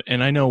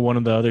 And I know one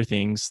of the other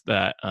things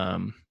that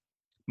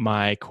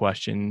my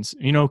questions,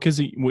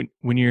 because when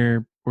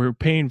we're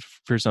paying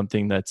for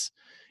something that's,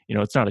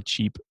 it's not a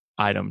cheap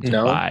item to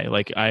No, buy.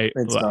 Like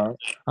it's not.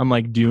 I'm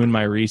like doing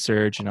my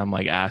research and I'm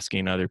like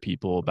asking other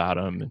people about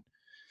them.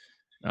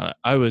 And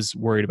I was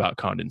worried about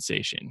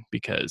condensation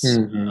because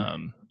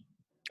Hmm.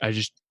 I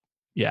just,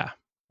 yeah,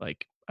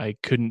 like I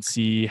couldn't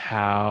see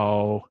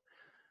how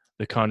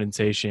the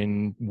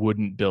condensation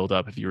wouldn't build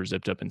up if you were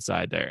zipped up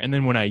inside there. And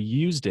then when I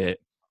used it,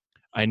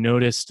 I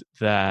noticed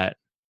that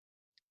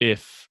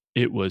if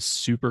it was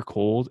super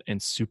cold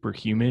and super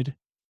humid,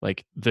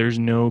 like there's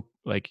no,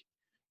 like,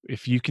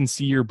 if you can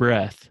see your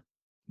breath,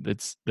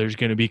 there's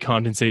going to be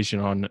condensation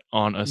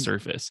on a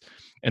surface.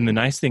 And the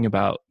nice thing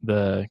about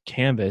the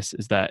canvas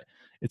is that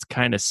it's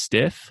kind of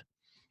stiff.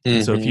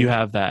 And so if Hmm. you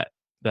have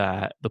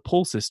the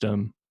pull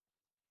system,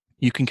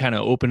 you can kind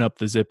of open up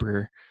the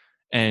zipper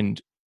and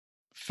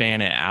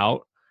fan it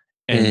out,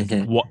 and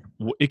Hmm.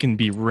 it can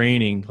be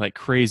raining like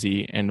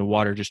crazy and the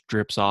water just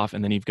drips off,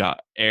 and then you've got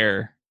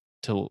air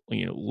to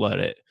let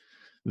it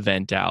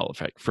vent out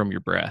like from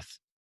your breath.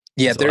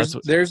 Yeah, And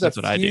so there's a that's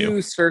what I do.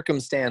 few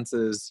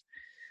circumstances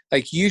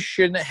like you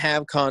shouldn't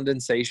have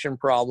condensation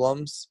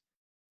problems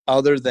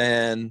other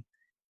than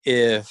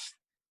if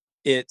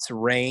it's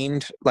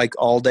rained like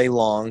all day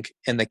long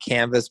and the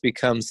canvas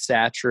becomes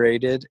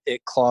saturated,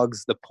 it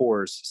clogs the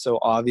pores. So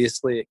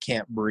obviously it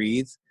can't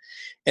breathe.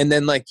 And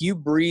then like you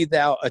breathe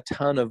out a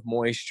ton of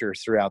moisture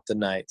throughout the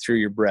night through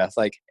your breath,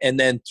 like, and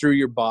then through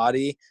your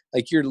body,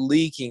 like you're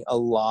leaking a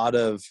lot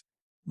of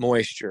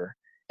moisture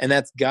and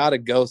that's got to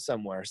go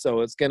somewhere. So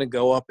it's going to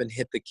go up and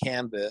hit the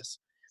canvas.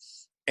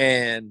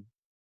 And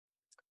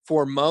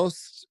for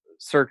most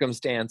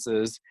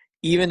circumstances,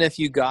 even if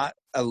you got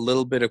a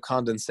little bit of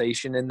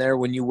condensation in there,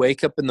 when you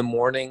wake up in the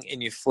morning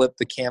and you flip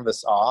the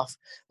canvas off,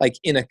 like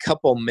in a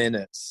couple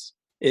minutes,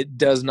 it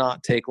does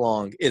not take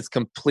long. It's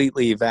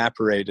completely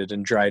evaporated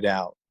and dried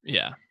out.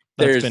 Yeah,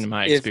 that's There's been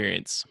my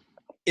experience.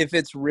 if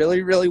it's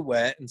really really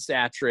wet and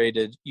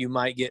saturated, you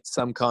might get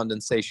some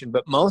condensation,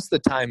 but most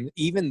of the time,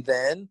 even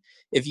then,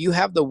 if you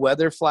have the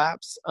weather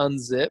flaps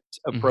unzipped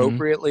Hmm.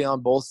 appropriately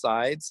on both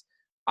sides,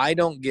 I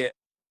don't get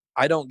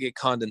I don't get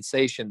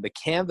condensation. The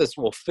canvas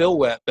will feel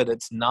wet, but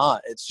it's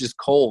not. It's just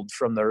cold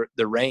from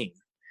the rain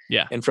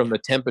Yeah. and from the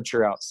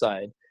temperature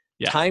outside.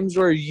 Yeah. Times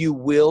where you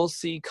will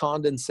see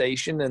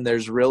condensation and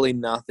there's really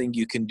nothing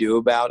you can do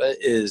about it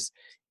is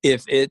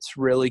if it's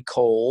really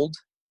cold.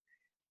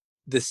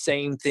 The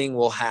same thing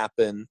will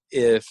happen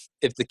if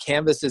the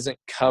canvas isn't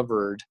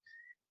covered.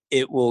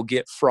 It will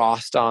get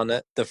frost on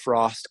it. The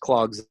frost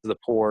clogs the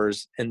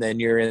pores, and then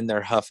you're in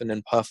there huffing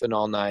and puffing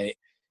all night.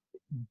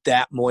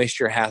 That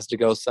moisture has to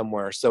go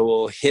somewhere. So it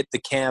will hit the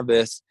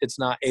canvas. It's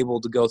not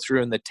able to go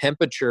through, and the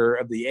temperature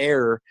of the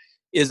air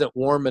isn't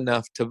warm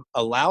enough to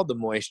allow the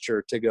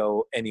moisture to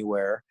go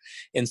anywhere.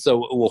 And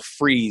so it will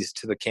freeze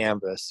to the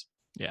canvas.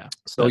 Yeah.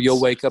 So you'll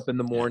That's wake up in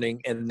the yeah.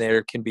 morning and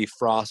there can be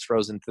frost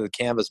frozen to the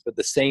canvas. But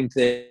the same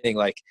thing,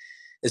 like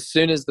as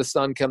soon as the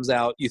sun comes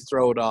out, you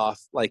throw it off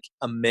like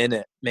a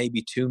minute,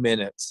 maybe 2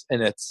 minutes,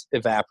 and it's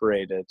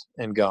evaporated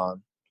and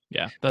gone.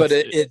 Yeah. But That's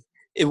it.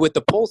 it with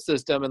the pull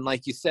system, and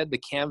like you said, the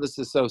canvas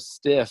is so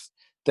stiff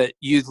that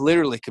you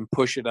literally can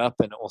push it up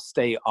and it will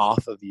stay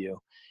off of you.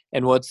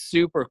 And what's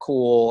super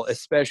cool,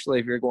 especially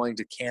if you're going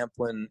to camp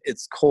when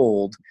it's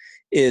cold,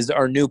 is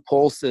our new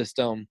pull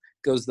system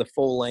goes the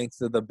full length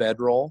of the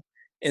bedroll.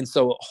 And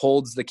so it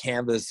holds the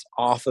canvas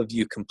off of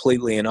you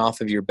completely and off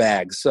of your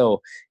bag.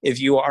 So if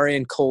you are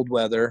in cold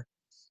weather,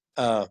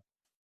 uh,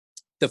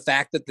 the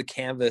fact that the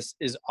canvas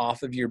is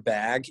off of your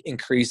bag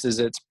increases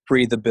its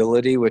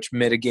breathability, which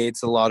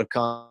mitigates a lot of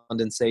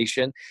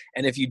condensation.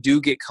 And if you do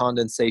get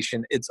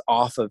condensation, it's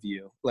off of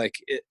you.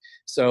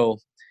 So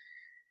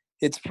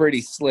it's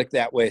pretty slick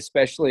that way,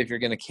 especially if you're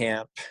going to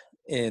camp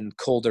in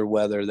colder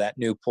weather. That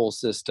new pull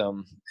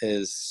system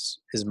is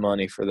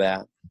money for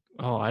that.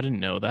 Oh, I didn't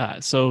know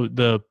that. So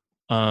the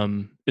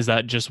is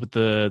that just with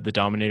the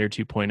Dominator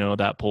 2.0,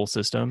 that pull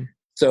system?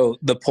 So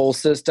the pull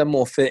system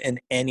will fit in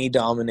any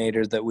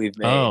Dominator that we've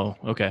made. Oh,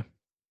 okay.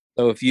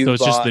 So if So you've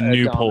it's just the bought a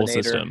new pull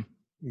Dominator, system.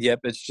 yep,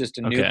 it's just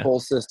a new Okay. pull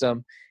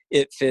system.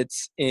 It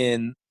fits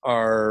in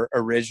our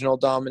original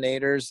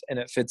Dominators and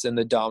it fits in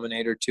the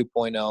Dominator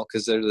 2.0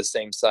 because they're the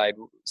same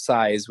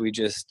size. We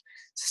just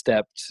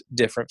stepped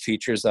different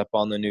features up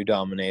on the new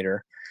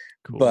Dominator.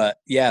 Cool. But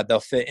yeah, they'll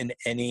fit in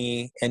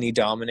any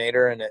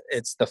Dominator, and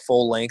it's the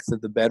full length of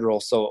the bedroll,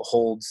 so it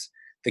holds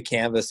the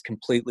canvas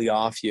completely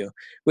off you,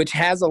 which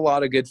has a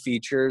lot of good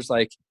features.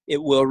 Like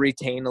it will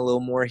retain a little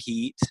more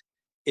heat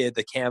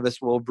the canvas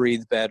will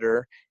breathe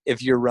better.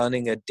 If you're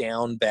running a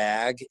down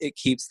bag, it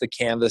keeps the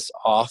canvas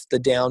off the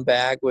down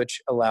bag,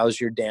 which allows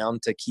your down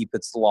to keep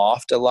its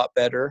loft a lot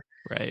better,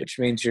 Right. which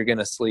means you're going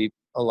to sleep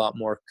a lot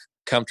more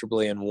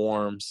comfortably and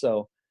warm.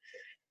 So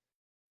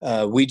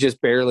we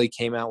just barely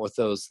came out with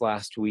those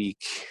last week,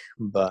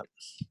 but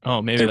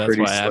maybe that's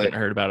why I slick. haven't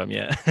heard about them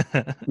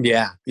yet.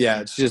 Yeah.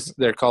 It's just,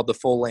 they're called the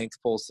full length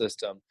pull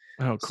system.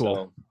 Oh, cool.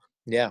 So,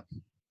 yeah.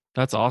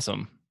 That's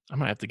awesome. I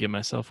might have to give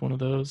myself one of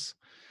those.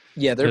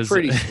 Yeah, they're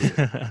pretty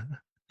sweet.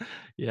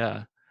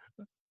 Yeah.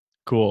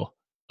 Cool.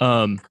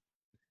 Okay,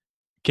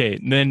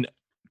 and then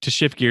to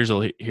shift gears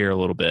here a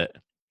little bit,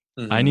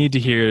 I need to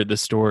hear the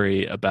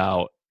story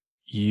about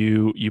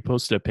you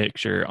posted a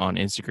picture on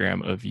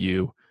Instagram of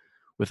you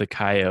with a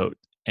coyote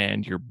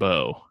and your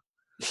bow.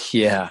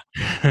 Yeah.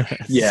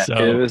 Yeah, so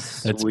it was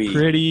sweet.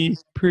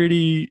 That's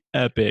pretty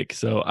epic.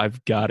 So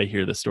I've got to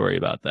hear the story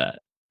about that.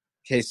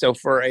 Okay, so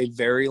for a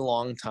very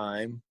long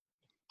time,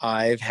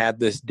 I've had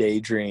this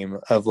daydream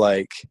of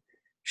like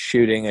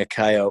shooting a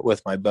coyote with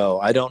my bow.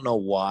 I don't know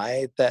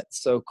why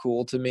that's so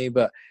cool to me,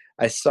 but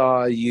I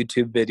saw a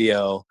YouTube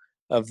video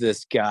of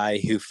this guy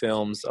who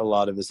films a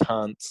lot of his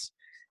hunts,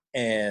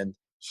 and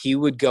he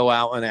would go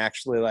out and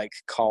actually like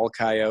call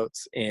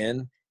coyotes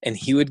in, and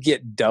he would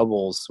get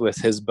doubles with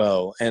his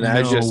bow. And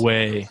no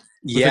way.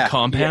 With a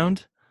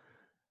compound?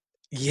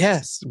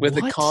 Yes, with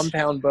a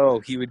compound bow,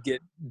 he would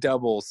get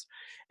doubles,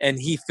 and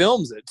he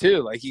films it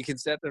too. Like you can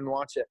sit there and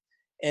watch it.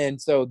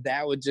 And so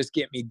that would just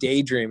get me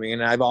daydreaming.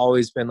 And I've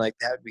always been like,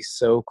 that would be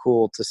so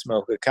cool to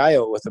smoke a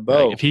coyote with a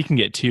bow. Like, if he can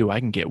get two, I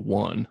can get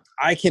one.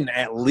 I can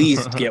at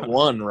least get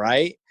one,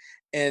 right?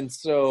 And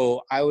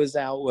so I was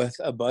out with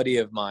a buddy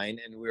of mine,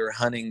 and we were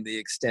hunting the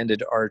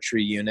extended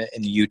archery unit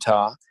in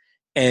Utah.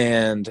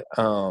 And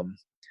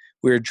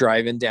we were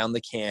driving down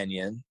the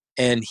canyon,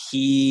 and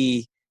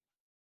he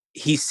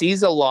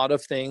sees a lot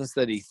of things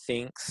that he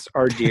thinks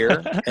are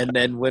deer. And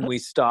then when we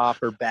stop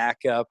or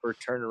back up or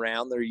turn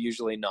around, they're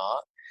usually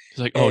not. He's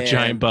like,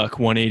 giant buck,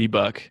 180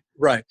 buck.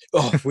 Right.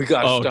 Oh, we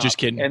got to stop. Just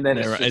kidding. And then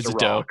it's a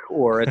rock,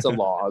 or it's a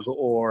log,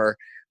 or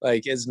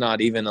like it's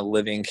not even a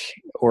living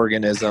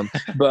organism.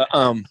 But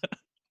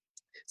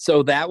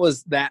so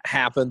that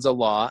happens a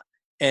lot.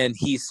 And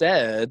he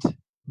said,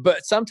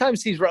 but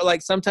sometimes he's right,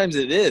 like sometimes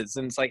it is.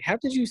 And it's like, how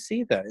did you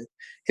see that?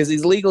 Because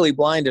he's legally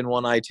blind in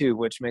one eye too,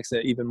 which makes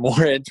it even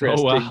more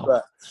interesting. Oh,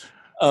 wow.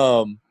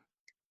 But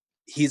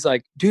he's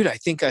like, dude, I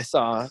think I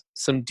saw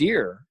some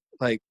deer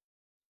like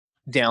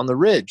down the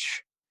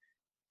ridge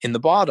in the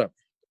bottom.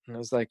 And I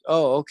was like,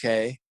 oh,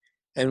 okay.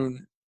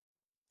 And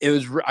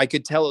I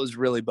could tell it was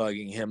really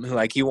bugging him.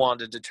 Like he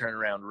wanted to turn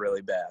around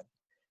really bad.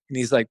 And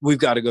he's like, we've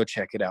got to go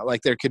check it out.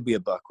 Like there could be a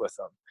buck with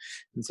them.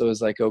 And so I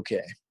was like,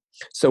 okay.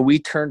 So we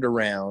turned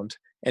around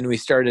and we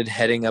started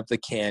heading up the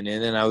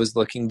canyon, and I was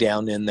looking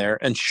down in there,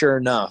 and sure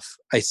enough,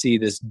 I see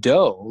this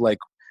doe like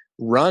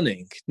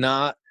running,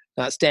 not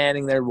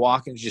standing there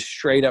walking, just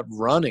straight up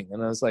running.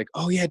 And I was like,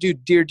 oh yeah,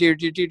 dude,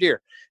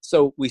 deer.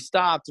 So we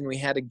stopped and we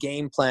had a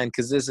game plan,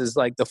 because this is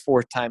like the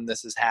fourth time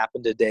this has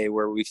happened today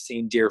where we've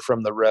seen deer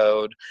from the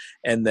road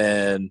and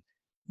then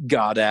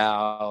got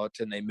out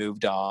and they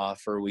moved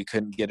off, or we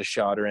couldn't get a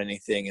shot or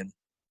anything. And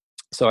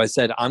so I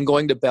said, I'm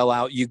going to bail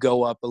out. You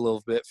go up a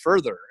little bit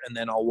further, and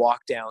then I'll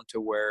walk down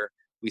to where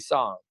we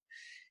saw him.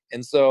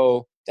 And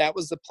so that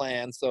was the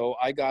plan. So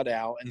I got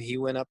out, and he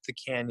went up the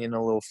canyon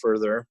a little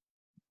further,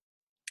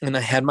 and I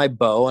had my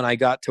bow, and I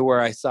got to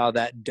where I saw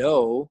that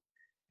doe,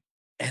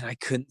 and I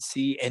couldn't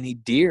see any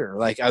deer.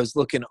 Like I was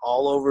looking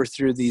all over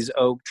through these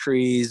oak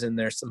trees, and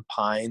there's some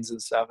pines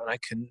and stuff, and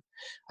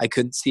I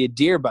couldn't see a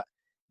deer. But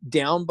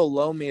down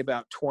below me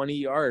about 20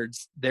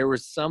 yards, there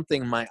was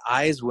something, my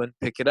eyes wouldn't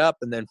pick it up.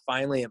 And then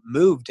finally it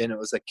moved, and it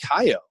was a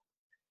coyote.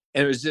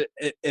 And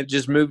it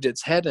just moved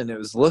its head, and it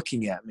was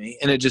looking at me,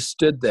 and it just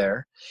stood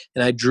there.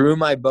 And I drew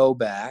my bow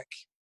back,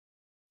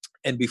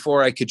 and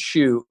before I could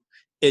shoot,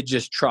 it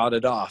just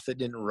trotted off. It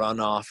didn't run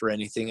off or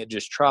anything. It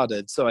just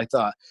trotted. So I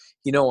thought,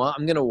 you know what?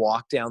 I'm going to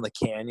walk down the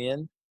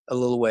canyon a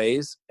little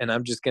ways, and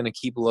I'm just going to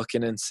keep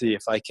looking and see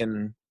if I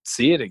can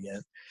see it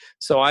again.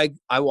 So I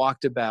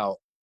walked about,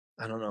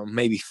 I don't know,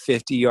 maybe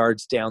 50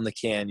 yards down the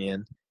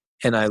canyon,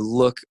 and I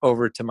look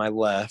over to my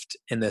left,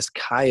 and this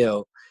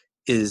coyote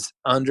is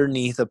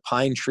underneath a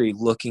pine tree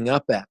looking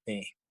up at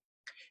me.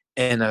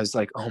 And I was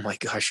like, oh my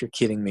gosh, you're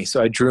kidding me.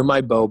 So I drew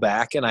my bow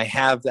back, and I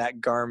have that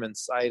Garmin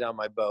sight on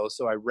my bow.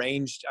 So I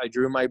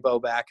drew my bow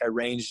back, I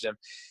ranged him.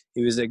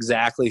 He was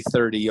exactly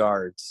 30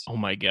 yards. Oh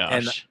my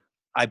gosh.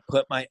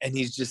 And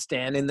he's just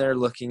standing there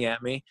looking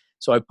at me.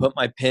 So I put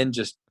my pin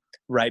just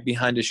right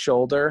behind his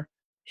shoulder,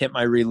 hit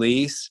my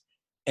release,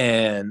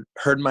 and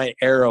heard my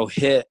arrow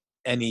hit,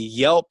 and he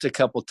yelped a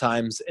couple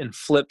times and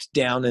flipped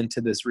down into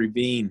this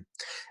ravine.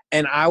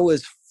 And I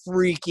was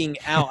freaking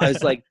out. I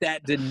was like,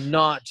 that did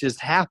not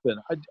just happen.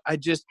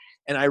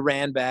 I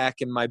ran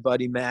back, and my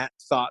buddy Matt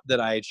thought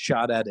that I had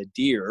shot at a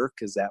deer,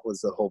 because that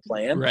was the whole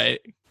plan. Right.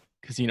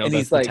 Because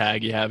that's the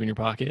tag you have in your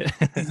pocket.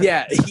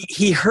 Yeah.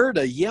 He heard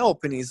a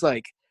yelp, and he's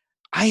like,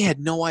 I had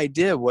no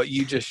idea what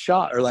you just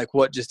shot or like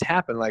what just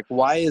happened. Like,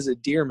 why is a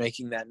deer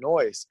making that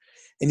noise?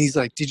 And he's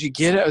like, did you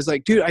get it? I was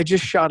like, dude, I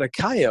just shot a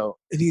coyote.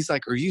 And he's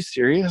like, are you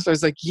serious? I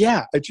was like,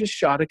 yeah, I just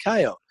shot a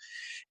coyote.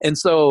 And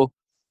so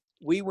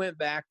we went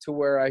back to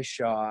where I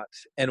shot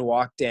and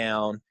walked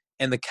down,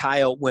 and the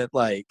coyote went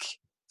like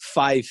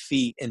 5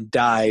 feet and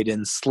died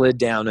and slid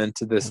down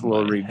into this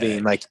little ravine.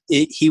 Heck. Like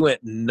he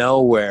went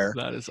nowhere.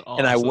 That is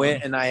awesome. And I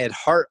went and I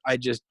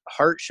just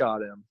heart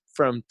shot him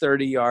from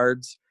 30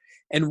 yards.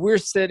 And we're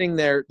sitting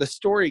there. The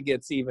story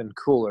gets even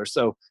cooler.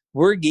 So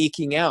we're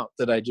geeking out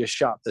that I just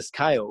shot this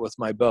coyote with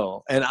my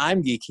bow. And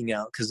I'm geeking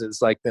out because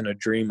it's like been a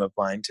dream of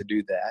mine to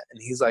do that.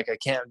 And he's like, I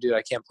can't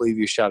believe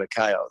you shot a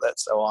coyote.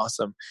 That's so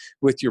awesome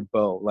with your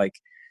bow. Like,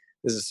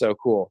 this is so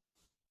cool.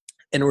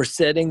 And we're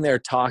sitting there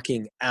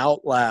talking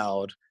out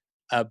loud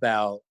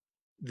about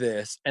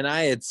this. And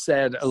I had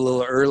said a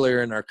little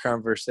earlier in our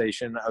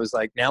conversation, I was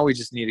like, now we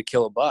just need to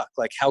kill a buck.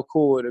 Like, how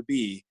cool would it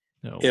be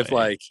if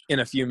like in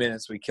a few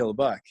minutes we kill a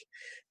buck?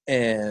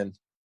 And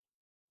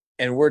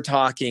we're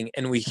talking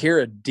and we hear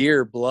a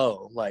deer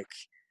blow, like,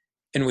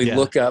 and we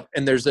look up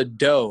and there's a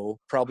doe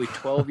probably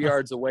 12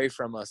 yards away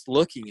from us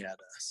looking at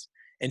us.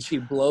 And she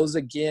blows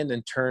again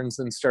and turns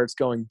and starts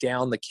going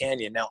down the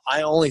canyon. Now,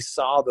 I only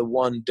saw the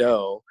one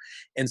doe.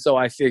 And so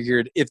I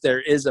figured if there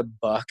is a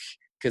buck,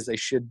 because they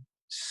should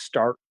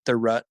start the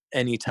rut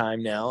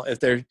anytime now. If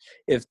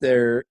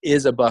there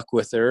is a buck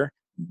with her,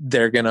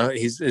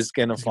 he's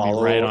gonna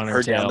follow right on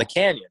her down the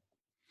canyon.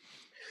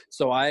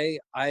 So I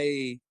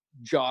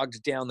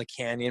jogged down the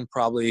canyon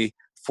probably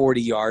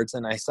 40 yards,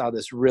 and I saw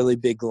this really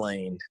big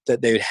lane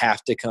that they would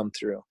have to come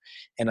through.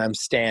 And I'm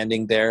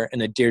standing there,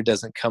 and a deer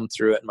doesn't come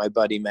through it. And my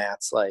buddy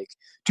Matt's like,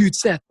 dude,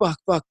 Seth, buck,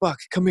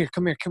 come here.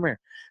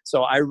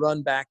 So I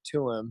run back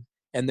to him,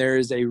 and there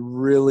is a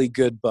really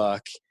good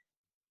buck,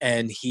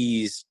 and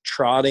he's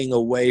trotting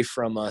away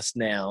from us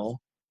now.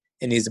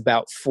 And he's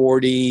about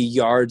 40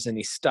 yards, and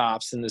he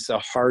stops, and it's a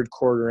hard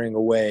quartering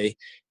away.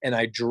 And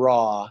I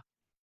draw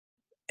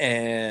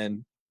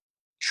and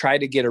try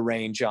to get a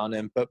range on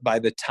him, but by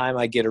the time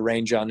I get a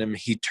range on him,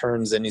 he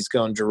turns and he's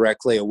going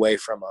directly away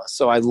from us.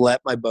 So I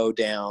let my bow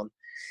down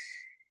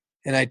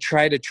and I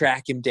try to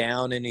track him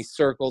down, and he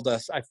circled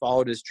us. I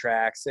followed his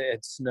tracks. It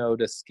had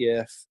snowed a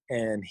skiff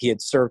and he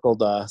had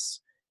circled us,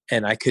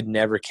 and I could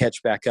never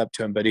catch back up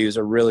to him, but he was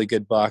a really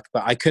good buck.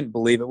 But I couldn't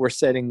believe it. We're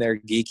sitting there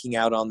geeking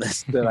out on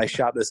this, that I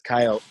shot this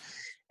coyote.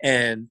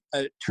 And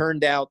it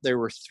turned out there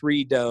were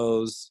 3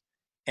 does.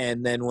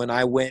 And then when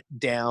I went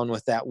down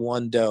with that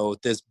one doe,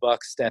 this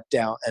buck stepped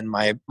out, and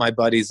my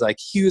buddy's like,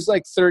 he was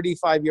like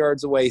 35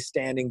 yards away,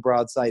 standing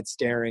broadside,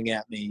 staring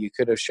at me. You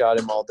could have shot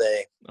him all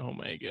day. Oh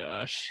my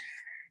gosh.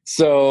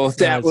 So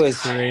that was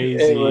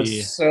crazy. It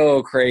was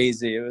so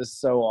crazy. It was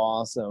so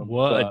awesome.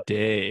 What a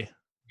day.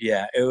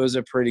 Yeah, it was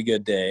a pretty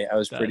good day. I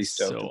was pretty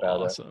stoked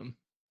about it. It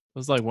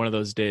was like one of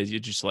those days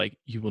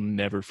you will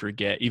never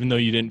forget, even though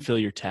you didn't fill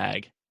your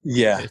tag.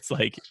 Yeah. It's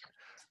like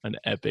an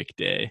epic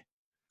day.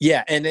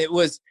 Yeah, and it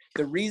was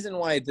the reason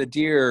why the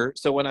deer,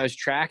 so when I was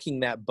tracking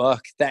that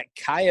buck, that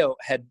coyote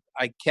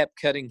I kept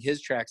cutting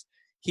his tracks.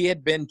 He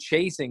had been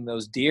chasing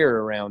those deer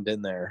around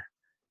in there.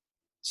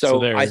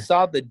 So I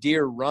saw the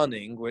deer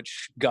running,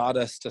 which got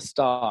us to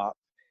stop.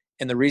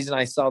 And the reason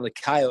I saw the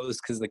coyote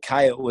was because the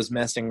coyote was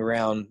messing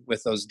around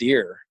with those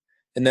deer.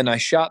 And then I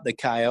shot the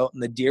coyote,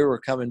 and the deer were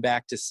coming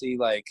back to see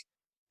like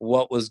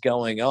what was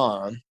going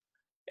on.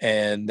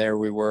 And there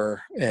we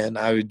were, and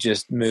I would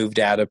just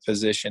moved out of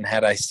position.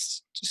 Had I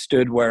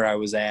stood where I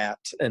was at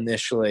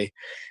initially,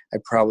 I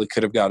probably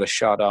could have got a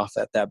shot off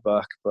at that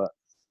buck. But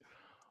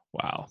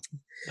wow,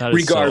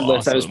 regardless, so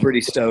awesome. I was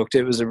pretty stoked.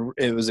 It was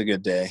a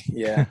good day.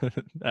 Yeah,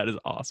 that is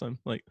awesome.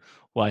 Like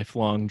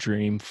lifelong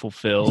dream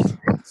fulfilled.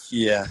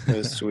 Yeah, it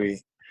was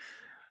sweet.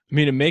 I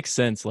mean, it makes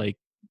sense. Like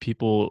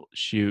people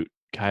shoot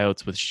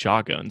coyotes with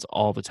shotguns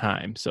all the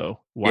time,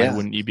 so why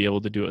wouldn't you be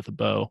able to do it with a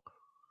bow?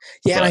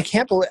 Yeah, and I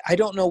can't believe, I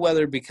don't know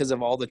whether because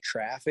of all the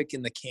traffic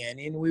in the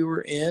canyon we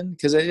were in,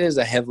 because it is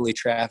a heavily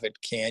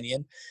trafficked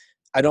canyon.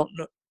 I don't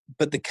know,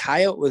 but the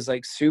coyote was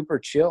like super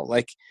chill.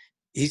 Like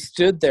he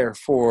stood there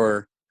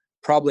for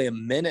probably a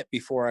minute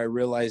before I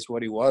realized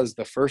what he was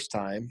the first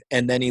time.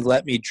 And then he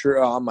let me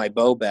draw my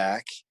bow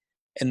back,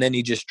 and then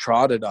he just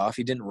trotted off.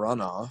 He didn't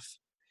run off.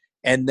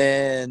 And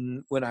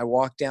then when I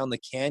walked down the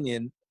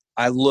canyon,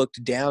 I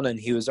looked down, and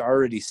he was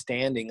already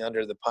standing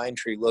under the pine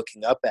tree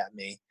looking up at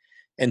me.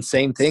 And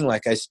same thing,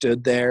 like I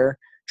stood there,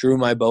 drew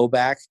my bow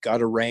back, got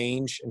a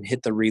range, and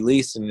hit the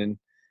release. And then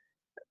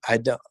I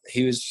don't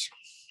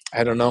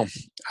know.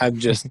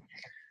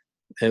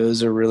 It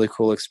was a really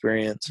cool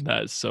experience.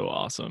 That is so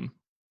awesome,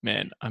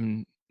 man. I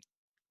don't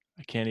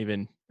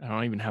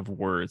even have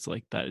words.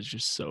 Like that is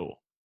just so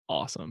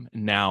awesome.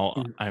 And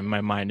now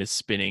my mind is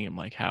spinning. I'm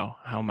like, how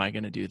am I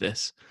going to do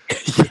this?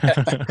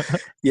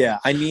 Yeah.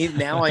 I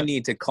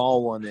need to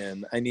call one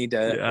in. I need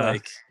to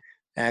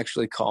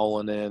actually call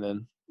one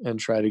in and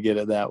try to get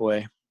it that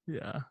way.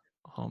 Yeah.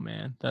 Oh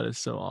man, that is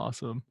so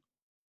awesome.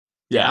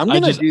 Yeah, I'm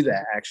gonna do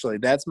that. Actually,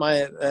 I'm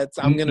gonna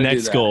do that.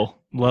 Next goal.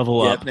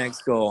 Level Yep, up.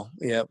 next goal.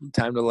 Yep,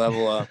 time to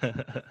level up.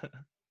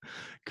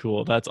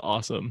 Cool. That's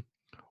awesome.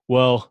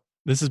 Well,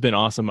 this has been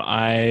awesome.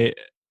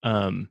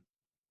 Um,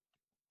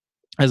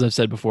 as I've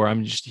said before,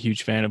 I'm just a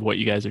huge fan of what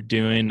you guys are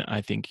doing.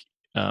 I think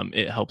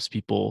it helps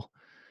people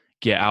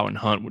get out and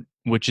hunt,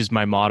 which is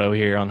my motto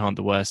here on Hunt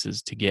the West,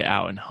 is to get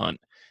out and hunt.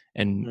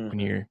 And when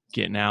you're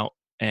getting out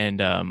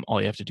and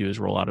all you have to do is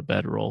roll out a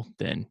bedroll,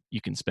 then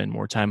you can spend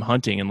more time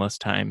hunting and less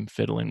time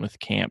fiddling with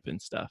camp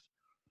and stuff.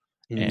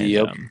 And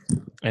Yep.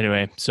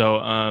 anyway,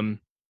 so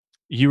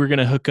you were going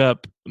to hook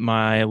up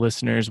my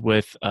listeners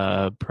with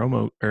a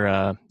promo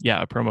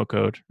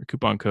code or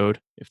coupon code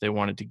if they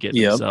wanted to get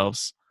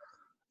themselves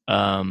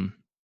a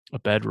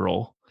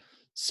bedroll.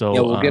 So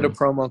yeah, we'll get a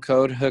promo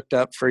code hooked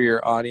up for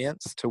your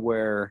audience to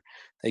where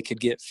they could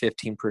get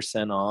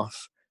 15%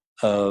 off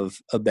of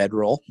a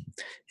bedroll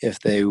if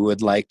they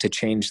would like to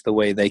change the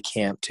way they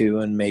camp to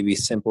and maybe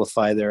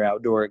simplify their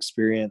outdoor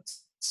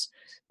experience.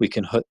 We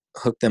can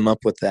hook them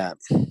up with that.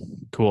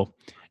 Cool.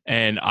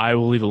 And I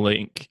will leave a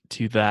link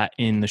to that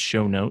in the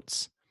show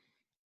notes.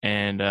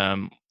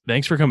 And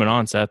thanks for coming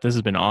on, Seth. This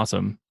has been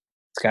awesome.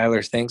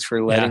 Skylar, thanks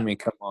for letting me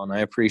come on. I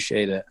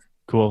appreciate it.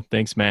 Cool.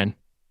 Thanks, man.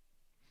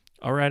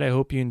 All right. I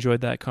hope you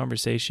enjoyed that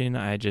conversation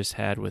I just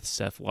had with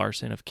Seth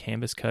Larson of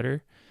Canvas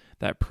Cutter.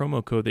 That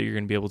promo code that you're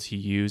going to be able to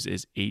use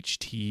is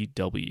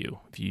HTW.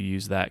 If you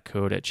use that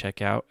code at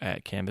checkout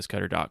at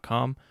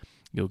canvascutter.com,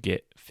 you'll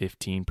get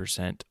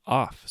 15%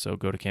 off. So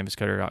go to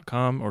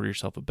canvascutter.com, order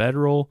yourself a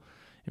bedroll,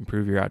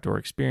 improve your outdoor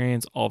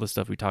experience, all the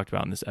stuff we talked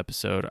about in this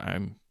episode.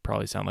 I'm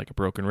probably sound like a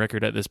broken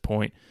record at this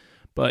point,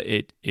 but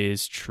it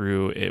is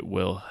true. It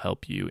will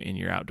help you in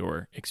your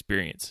outdoor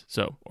experience.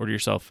 So order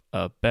yourself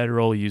a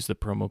bedroll, use the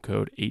promo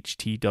code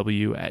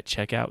HTW at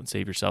checkout and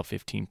save yourself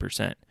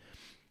 15%.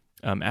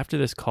 After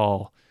this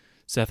call,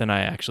 Seth and I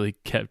actually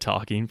kept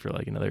talking for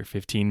like another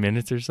 15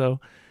 minutes or so.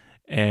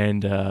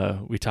 And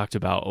we talked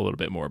about a little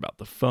bit more about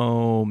the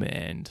foam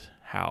and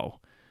how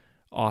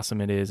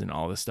awesome it is and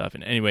all this stuff.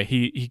 And anyway,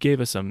 he gave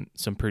us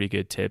some pretty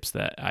good tips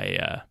that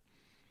I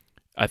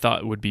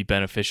thought would be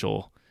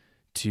beneficial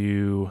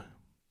to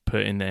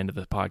put in the end of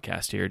the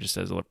podcast here, just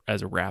as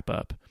a wrap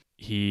up.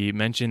 He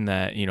mentioned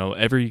that,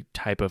 every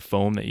type of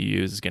foam that you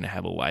use is going to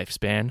have a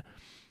lifespan.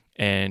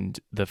 And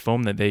the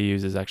foam that they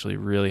use is actually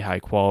really high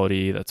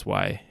quality. That's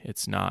why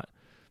it's not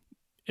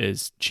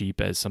as cheap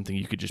as something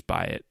you could just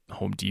buy at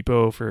Home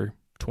Depot for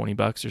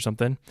 $20 or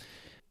something.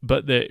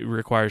 But that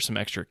requires some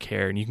extra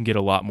care, and you can get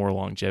a lot more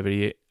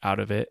longevity out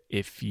of it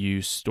if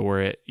you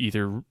store it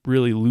either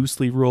really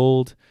loosely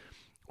rolled,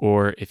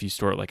 or if you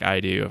store it like I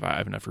do. If I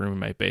have enough room in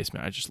my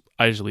basement, I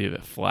just leave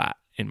it flat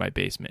in my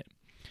basement.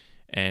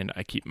 And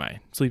I keep my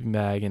sleeping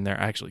bag in there.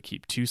 I actually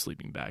keep 2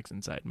 sleeping bags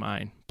inside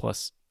mine,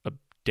 plus a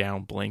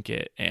down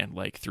blanket and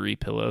like 3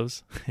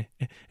 pillows.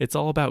 It's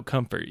all about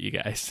comfort, you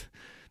guys.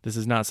 This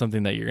is not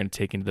something that you're going to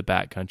take into the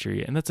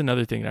backcountry. And that's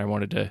another thing that I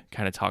wanted to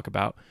kind of talk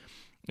about,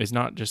 is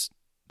not just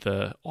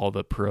all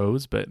the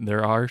pros, but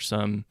there are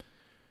some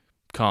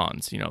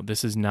cons.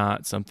 This is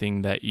not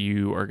something that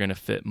you are going to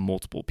fit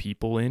multiple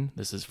people in.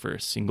 This is for a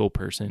single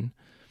person.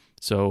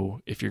 So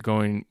if you're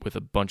going with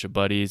a bunch of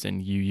buddies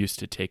and you used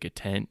to take a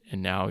tent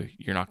and now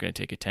you're not going to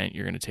take a tent,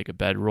 you're going to take a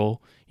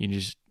bedroll, you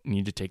just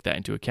need to take that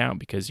into account,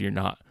 because you're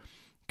not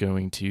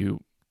going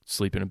to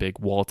sleep in a big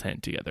wall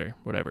tent together,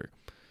 whatever.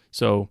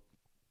 So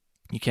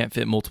you can't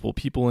fit multiple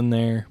people in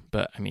there,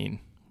 but I mean,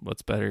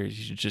 what's better is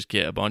you should just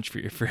get a bunch for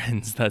your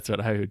friends. That's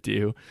what I would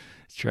do,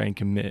 is try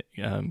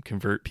and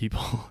convert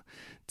people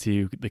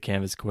to the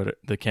Canvas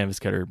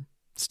Cutter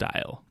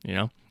style,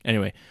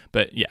 Anyway,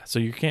 but yeah, so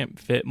you can't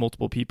fit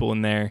multiple people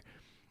in there.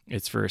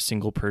 It's for a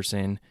single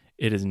person.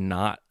 It is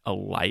not a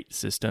light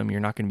system. You're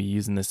not going to be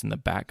using this in the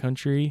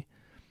backcountry.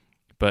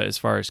 But as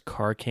far as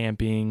car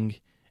camping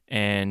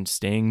and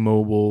staying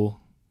mobile,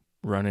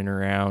 running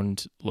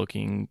around,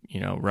 looking,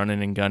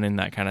 running and gunning,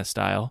 that kind of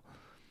style,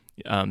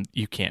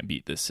 you can't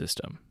beat this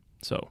system.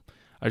 So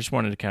I just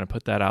wanted to kind of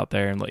put that out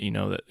there and let you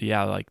know that,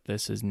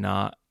 this is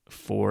not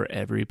for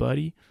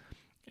everybody,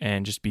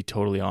 and just be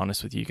totally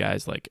honest with you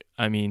guys.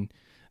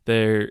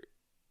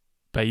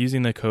 By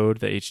using the code,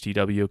 the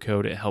HTW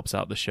code, it helps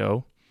out the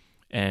show,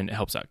 and it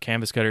helps out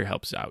Canvas Cutter, it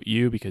helps out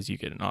you, because you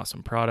get an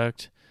awesome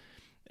product.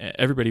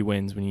 Everybody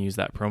wins when you use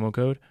that promo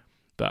code.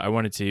 But I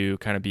wanted to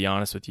kind of be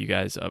honest with you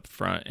guys up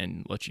front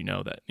and let you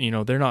know that,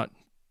 they're not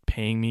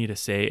paying me to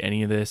say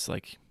any of this.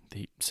 Like,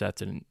 Seth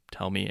didn't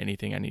tell me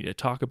anything I need to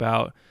talk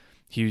about.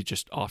 He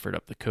just offered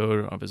up the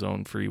code of his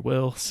own free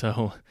will.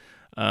 So,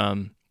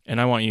 and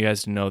I want you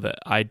guys to know that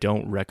I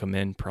don't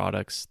recommend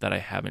products that I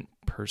haven't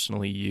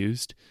personally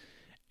used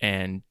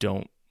and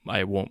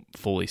I won't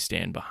fully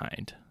stand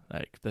behind.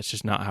 Like, that's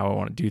just not how I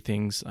want to do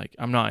things. Like,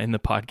 I'm not in the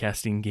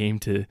podcasting game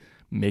to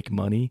make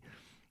money.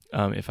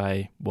 If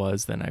I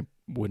was, then I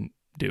wouldn't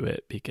do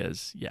it,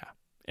 because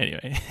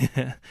anyway.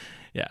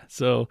 Yeah.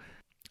 So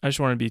I just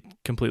want to be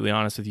completely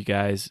honest with you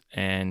guys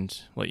and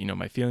let you know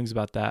my feelings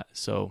about that.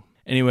 So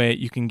anyway,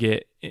 you can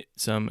get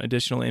some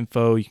additional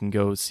info. You can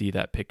go see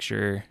that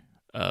picture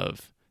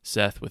of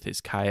Seth with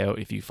his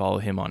coyote if you follow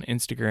him on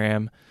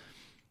Instagram.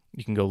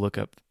 You can go look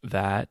up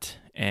that,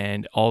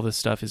 and all the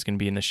stuff is going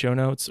to be in the show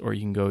notes, or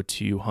you can go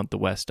to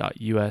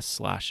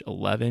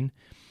huntthewest.us/11.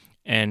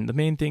 And the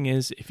main thing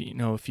is,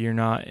 if you're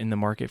not in the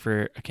market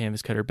for a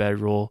canvas cutter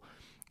bedroll,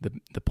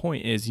 the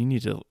point is you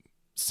need to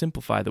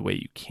simplify the way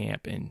you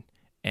camp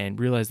and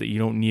realize that you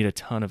don't need a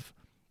ton of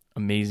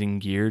amazing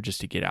gear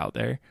just to get out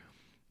there.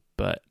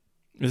 But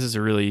this is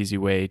a really easy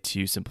way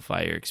to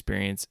simplify your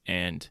experience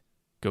and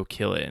go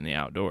kill it in the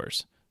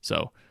outdoors.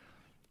 So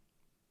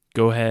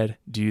go ahead,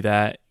 do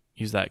that.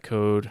 Use that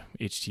code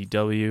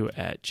HTW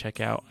at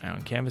checkout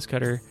on Canvas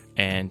Cutter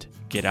and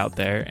get out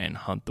there and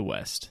hunt the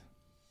West.